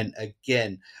 And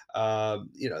again,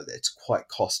 it's quite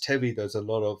cost heavy. There's a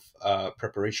lot of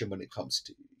preparation when it comes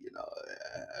to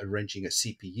arranging a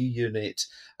CPU unit,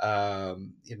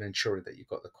 ensuring that you've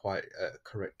got the quite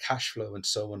correct cash flow and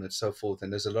so on and so forth.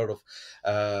 And there's a lot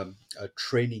of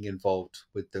training involved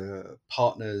with the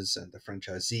partners and the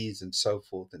franchisees and so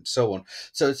forth and so on.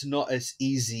 So it's not as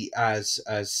easy as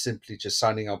simply just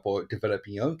signing up or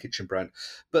developing your own kitchen brand.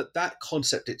 But that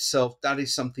concept itself, that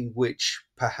is something which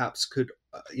perhaps could,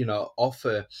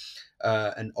 offer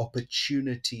an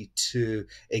opportunity to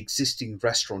existing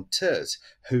restaurateurs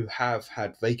who have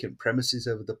had vacant premises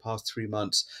over the past 3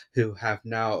 months, who have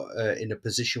now in a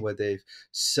position where they've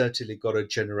certainly got to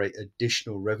generate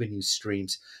additional revenue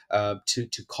streams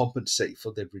to compensate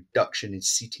for the reduction in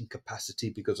seating capacity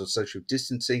because of social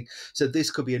distancing. So this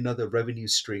could be another revenue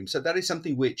stream. So that is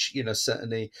something which,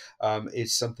 certainly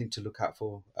is something to look out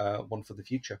for, one for the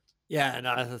future. Yeah, and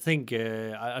I think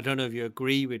I don't know if you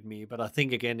agree with me, but I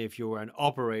think again, if you were an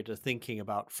operator thinking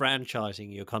about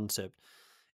franchising your concept,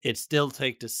 it still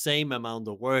take the same amount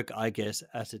of work, I guess,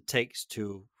 as it takes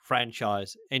to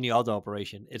franchise any other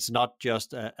operation. It's not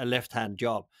just a left-hand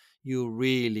job. You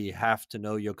really have to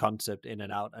know your concept in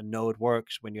and out and know it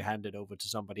works when you hand it over to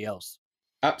somebody else.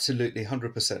 Absolutely,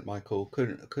 100%, Michael.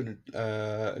 Couldn't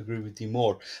agree with you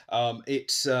more.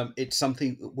 It's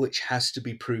something which has to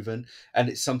be proven, and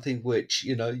it's something which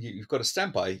you've got to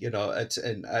stand by.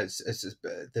 And as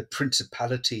the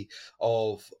principality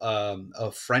of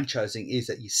franchising is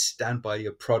that you stand by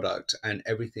your product and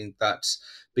everything that's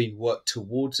been worked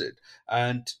towards it.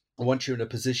 And once you're in a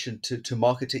position to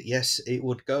market it, yes, it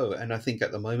would go. And I think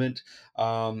at the moment,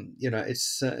 it's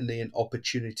certainly an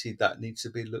opportunity that needs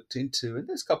to be looked into. And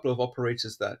there's a couple of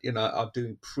operators that, are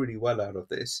doing pretty well out of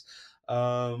this.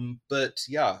 But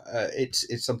yeah,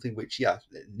 it's something which,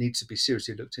 needs to be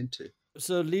seriously looked into.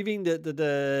 So leaving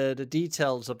the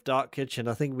details of Dark Kitchen,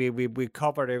 I think we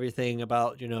covered everything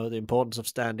about the importance of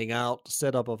standing out, the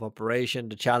setup of operation,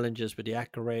 the challenges with the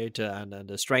Accurator, and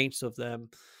the strengths of them.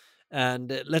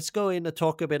 And let's go in and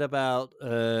talk a bit about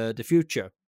the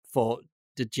future for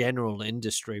the general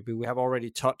industry. We have already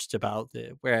touched about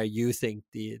where you think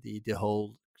the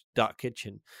whole dark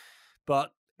kitchen,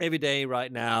 but every day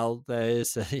right now there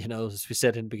is, as we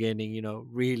said in the beginning,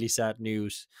 really sad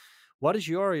news. What is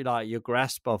your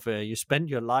grasp of you spend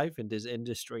your life in this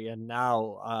industry, and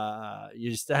now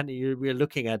we're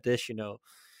looking at this,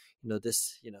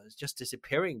 this, it's just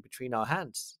disappearing between our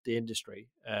hands, the industry,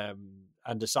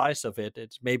 and the size of it.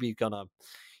 It's maybe gonna,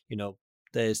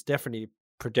 there's definitely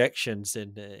projections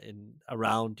in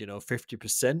around,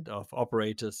 50% of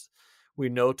operators we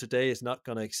know today is not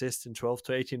going to exist in 12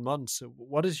 to 18 months.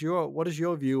 What is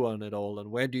your view on it all,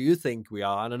 and where do you think we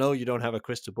are? And I know you don't have a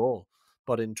crystal ball.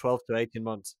 but in 12 to 18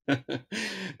 months.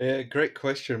 Yeah, great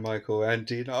question, Michael. And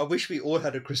I wish we all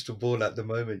had a crystal ball at the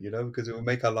moment, because it would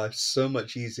make our lives so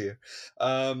much easier.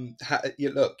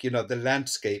 Look, the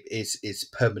landscape is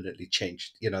permanently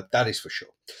changed. That is for sure.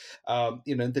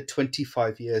 In the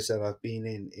 25 years that I've been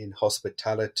in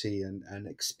hospitality and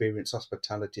experienced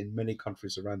hospitality in many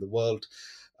countries around the world,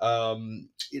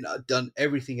 done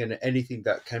everything and anything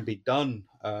that can be done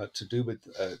to do with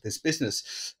this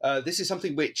business. This is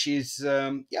something which is,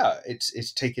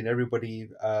 it's taken everybody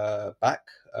back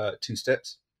 2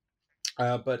 steps.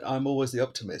 But I'm always the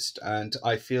optimist, and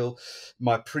I feel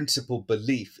my principal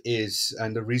belief is,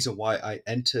 and the reason why I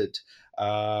entered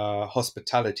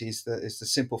hospitality is the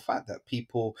simple fact that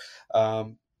people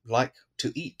like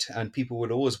to eat, and people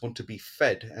will always want to be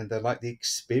fed, and they like the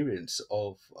experience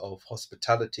of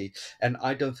hospitality. And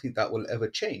I don't think that will ever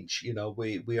change.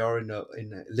 We are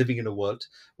living in a world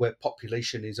where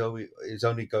population is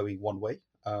only going one way.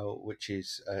 Which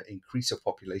is increase of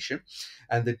population,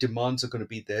 and the demands are going to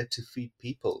be there to feed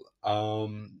people.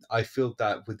 I feel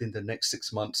that within the next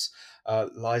 6 months,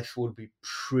 life will be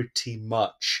pretty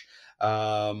much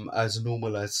as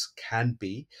normal as can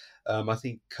be. I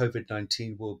think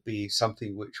COVID-19 will be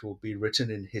something which will be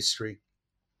written in history.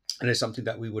 And it's something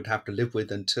that we would have to live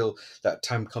with until that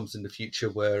time comes in the future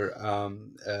where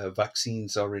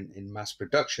vaccines are in mass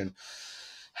production.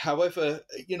 However,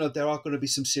 there are going to be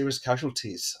some serious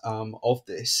casualties of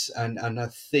this, and I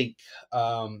think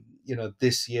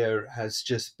this year has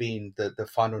just been the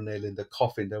final nail in the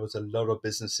coffin. There was a lot of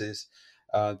businesses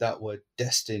that were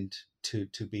destined to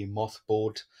be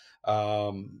mothballed,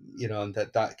 and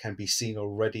that can be seen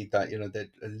already. That they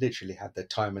literally had their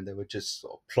time and they were just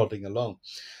sort of plodding along.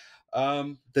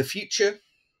 The future,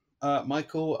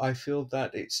 Michael, I feel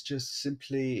that it's just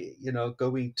simply,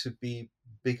 going to be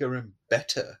bigger and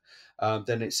better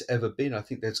than it's ever been. I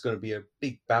think there's going to be a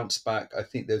big bounce back. I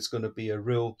think there's going to be a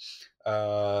real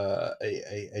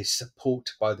a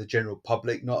support by the general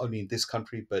public, not only in this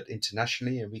country but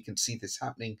internationally, and we can see this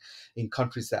happening in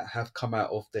countries that have come out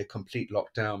of their complete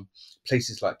lockdown,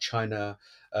 places like China,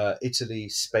 Italy,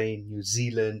 Spain, New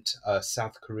Zealand,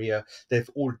 South Korea. They've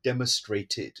all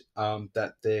demonstrated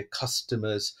that their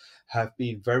customers have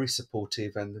been very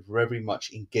supportive and very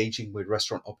much engaging with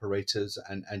restaurant operators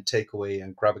and takeaway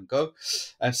and grab and go,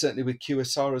 and certainly with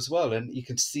QSR as well. And you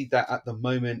can see that at the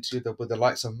moment with the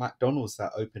likes of McDonald's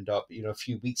that opened up, a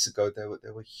few weeks ago,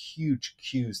 there were huge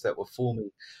queues that were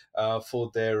forming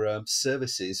for their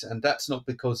services, and that's not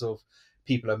because of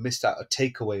people have missed out a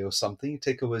takeaway or something.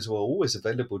 Takeaways were always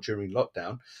available during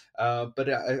lockdown, but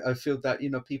I feel that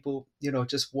people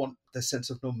just want the sense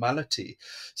of normality.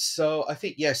 So I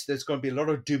think yes, there's going to be a lot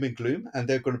of doom and gloom, and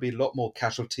there are going to be a lot more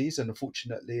casualties, and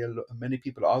unfortunately, many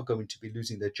people are going to be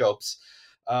losing their jobs.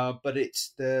 But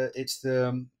it's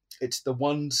the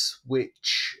ones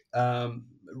which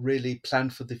really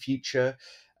plan for the future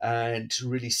and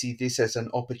really see this as an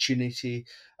opportunity,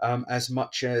 as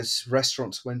much as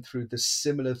restaurants went through the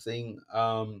similar thing,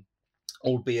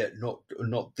 albeit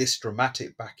not this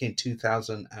dramatic, back in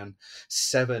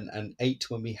 2007 and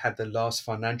 8 when we had the last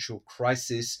financial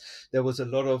crisis. There was a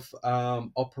lot of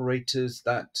operators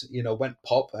that went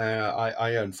pop. I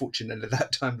unfortunately at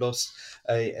that time lost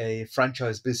a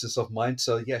franchise business of mine,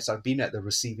 so yes, I've been at the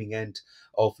receiving end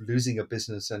of losing a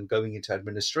business and going into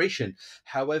administration.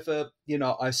 However,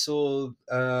 I saw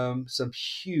some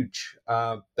huge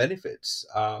benefits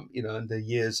in the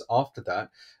years after that,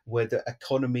 where the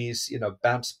economies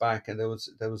bounced back, and there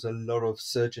was a lot of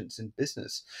surgence in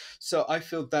business. So I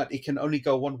feel that it can only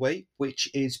go one way, which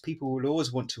is people will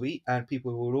always want to eat and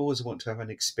people will always want to have an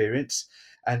experience,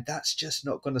 and that's just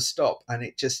not going to stop. And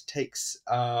it just takes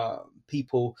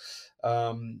people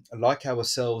like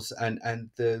ourselves and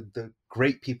the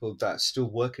great people that still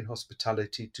work in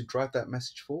hospitality to drive that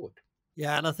message forward.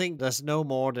 Yeah, and I think there's no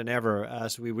more than ever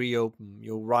as we reopen.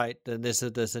 You're right. Then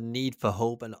there's a need for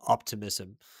hope and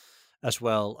optimism as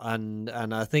well, and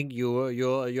I think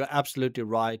you're absolutely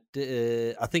right.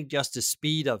 I think just the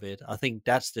speed of it. I think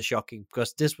that's the shocking,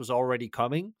 because this was already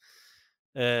coming.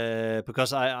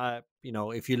 Because I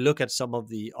if you look at some of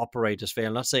the operators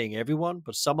fail, not saying everyone,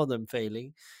 but some of them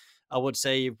failing, I would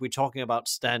say if we're talking about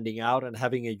standing out and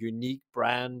having a unique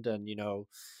brand, and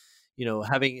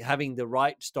having the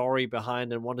right story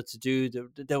behind and wanted to do,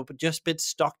 they were just a bit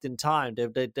stuck in time.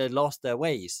 They lost their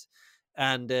ways,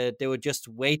 and they were just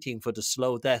waiting for the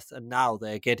slow death, and now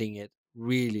they're getting it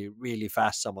really, really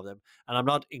fast. Some of them, and I'm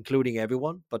not including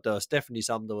everyone, but there's definitely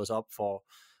some that was up for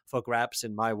grabs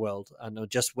in my world, and are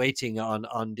just waiting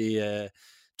on the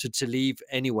to leave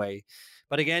anyway.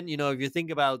 But again, if you think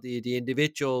about the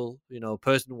individual,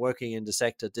 person working in the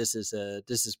sector, this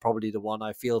is probably the one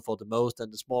I feel for the most.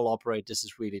 And the small operator, this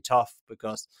is really tough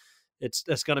because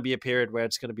there's going to be a period where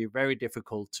it's going to be very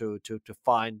difficult to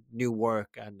find new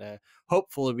work, and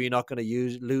hopefully we're not going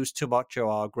to lose too much of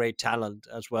our great talent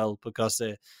as well, because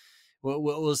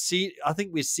we'll see. I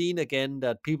think we've seen again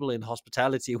that people in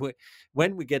hospitality,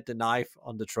 when we get the knife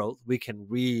on the throat, we can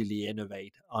really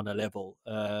innovate on a level.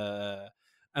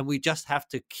 And we just have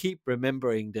to keep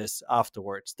remembering this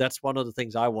afterwards. That's one of the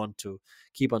things I want to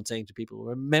keep on saying to people.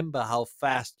 Remember how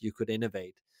fast you could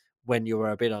innovate when you were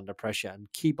a bit under pressure, and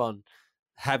keep on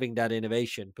having that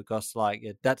innovation, because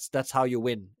that's how you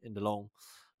win in the long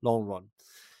run.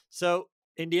 So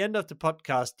in the end of the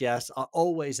podcast, yes, I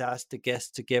always ask the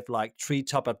guests to give like 3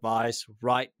 top advice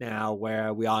right now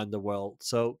where we are in the world.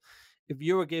 So if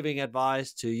you were giving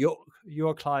advice to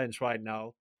your clients right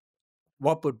now,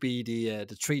 what would be the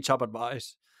 3 top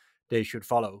advice they should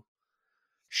follow?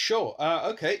 Sure.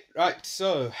 Okay. Right.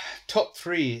 So, top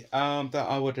three that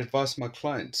I would advise my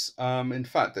clients. In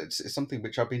fact, it's something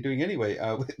which I've been doing anyway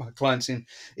with my clients in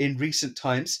recent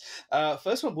times.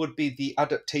 First one would be the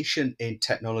adaptation in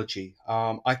technology.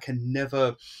 I can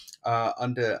never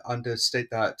understate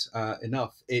that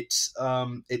enough. It's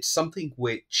something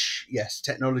which, yes,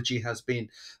 technology has been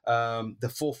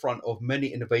the forefront of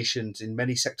many innovations in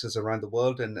many sectors around the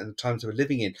world and the times we're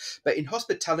living in. But in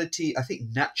hospitality, I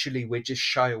think naturally we're just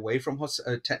shy away from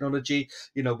technology.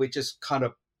 We just kind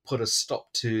of put a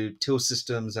stop to till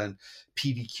systems and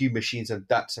PDQ machines, and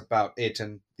that's about it,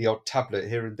 and the odd tablet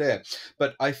here and there.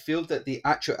 But I feel that the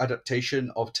actual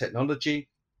adaptation of technology,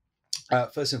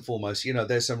 first and foremost,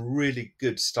 there's some really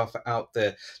good stuff out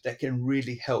there that can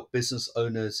really help business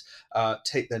owners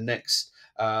take the next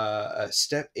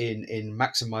step in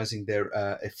maximizing their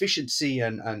efficiency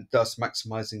and thus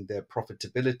maximizing their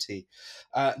profitability.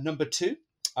 Number two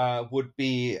would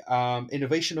be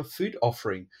innovation of food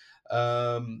offering.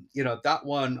 That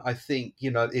one I think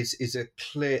is a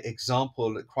clear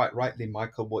example, quite rightly,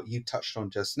 Michael, what you touched on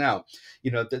just now.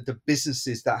 The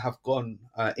businesses that have gone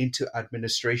into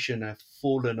administration have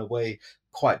fallen away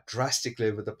quite drastically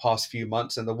over the past few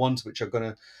months, and the ones which are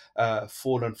going to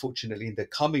fall, unfortunately, in the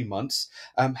coming months,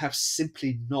 have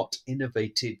simply not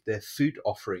innovated their food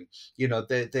offering.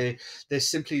 They're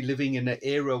simply living in an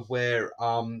era where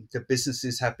the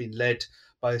businesses have been led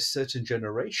by a certain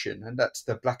generation, and that's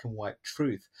the black and white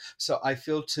truth. So I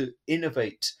feel to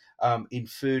innovate in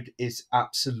food is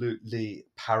absolutely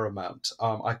paramount.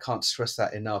 I can't stress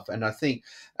that enough. And I think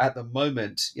at the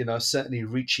moment, certainly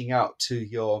reaching out to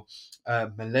your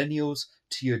millennials,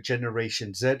 to your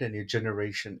Generation Z and your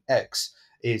Generation X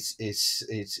is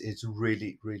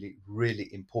really, really, really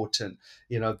important.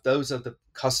 Those are the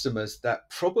customers that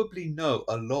probably know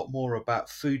a lot more about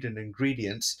food and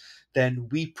ingredients than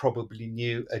we probably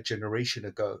knew a generation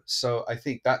ago. So I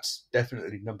think that's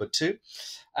definitely number two.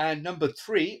 And number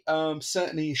three,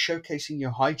 certainly showcasing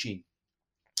your hygiene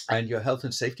and your health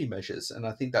and safety measures. And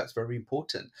I think that's very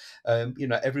important.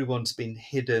 Everyone's been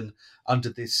hidden under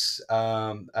this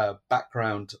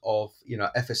background of,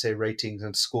 FSA ratings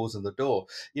and scores on the door,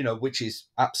 which is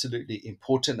absolutely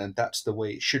important. And that's the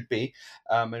way it should be.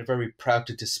 And very proud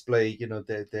to display,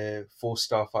 their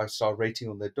 4-star, 5-star rating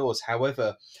on their doors.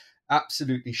 However,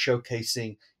 absolutely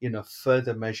showcasing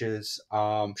further measures,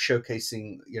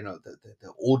 showcasing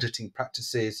the auditing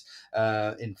practices,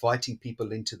 inviting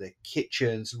people into their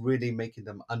kitchens, really making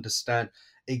them understand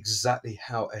exactly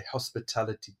how a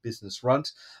hospitality business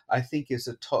runs. I think is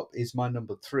my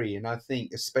number three. And I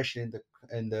think especially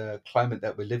in the climate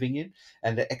that we're living in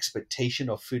and the expectation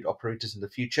of food operators in the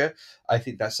future, I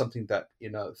think that's something that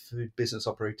food business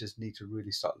operators need to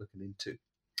really start looking into.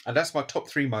 And that's my top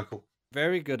three, Michael.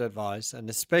 Very good advice, and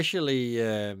especially,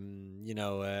 I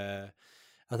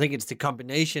think it's the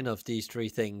combination of these 3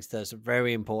 things that's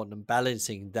very important, and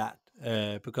balancing that,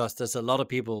 because there's a lot of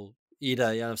people either,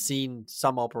 I've seen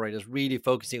some operators really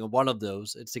focusing on one of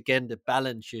those. It's again the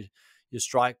balance you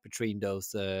strike between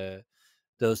those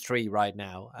 3 right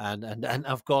now, and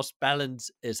of course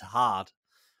balance is hard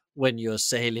when you're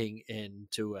sailing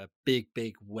into a big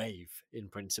wave in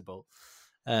principle.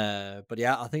 But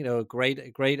yeah, I think they were great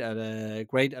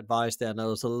advice there. And there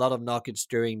was a lot of nuggets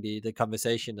during the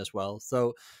conversation as well.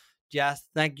 So, Jas,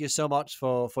 thank you so much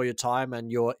for your time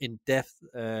and your in-depth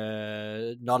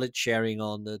knowledge sharing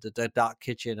on the dark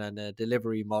kitchen and the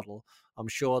delivery model. I'm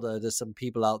sure that there's some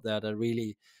people out there that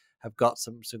really have got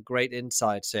some great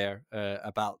insights there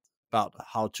about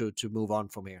how to move on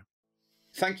from here.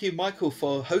 Thank you, Michael,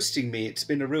 for hosting me. It's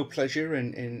been a real pleasure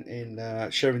in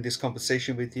sharing this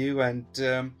conversation with you. And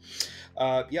yeah,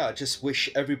 I just wish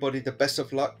everybody the best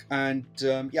of luck. And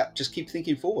yeah, just keep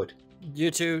thinking forward.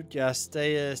 You too. Just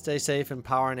stay safe, and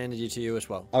power and energy to you as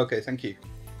well. Okay, thank you.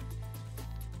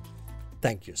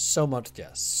 Thank you so much,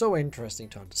 Jess. So interesting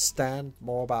to understand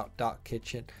more about dark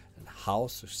kitchen and how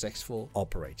successful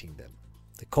operating them.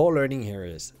 The core learning here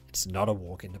is it's not a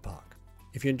walk in the park.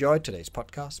 If you enjoyed today's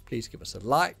podcast, please give us a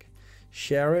like,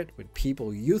 share it with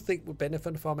people you think would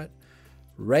benefit from it,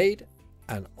 rate,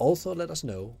 and also let us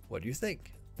know what you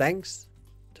think. Thanks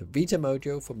to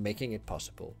Vitamojo for making it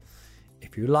possible.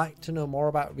 If you'd like to know more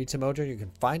about Vitamojo, you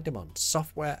can find them on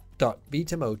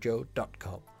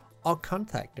software.vitamojo.com or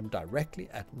contact them directly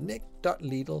at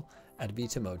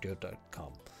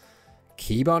nick.lidl@vitamojo.com.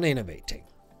 Keep on innovating.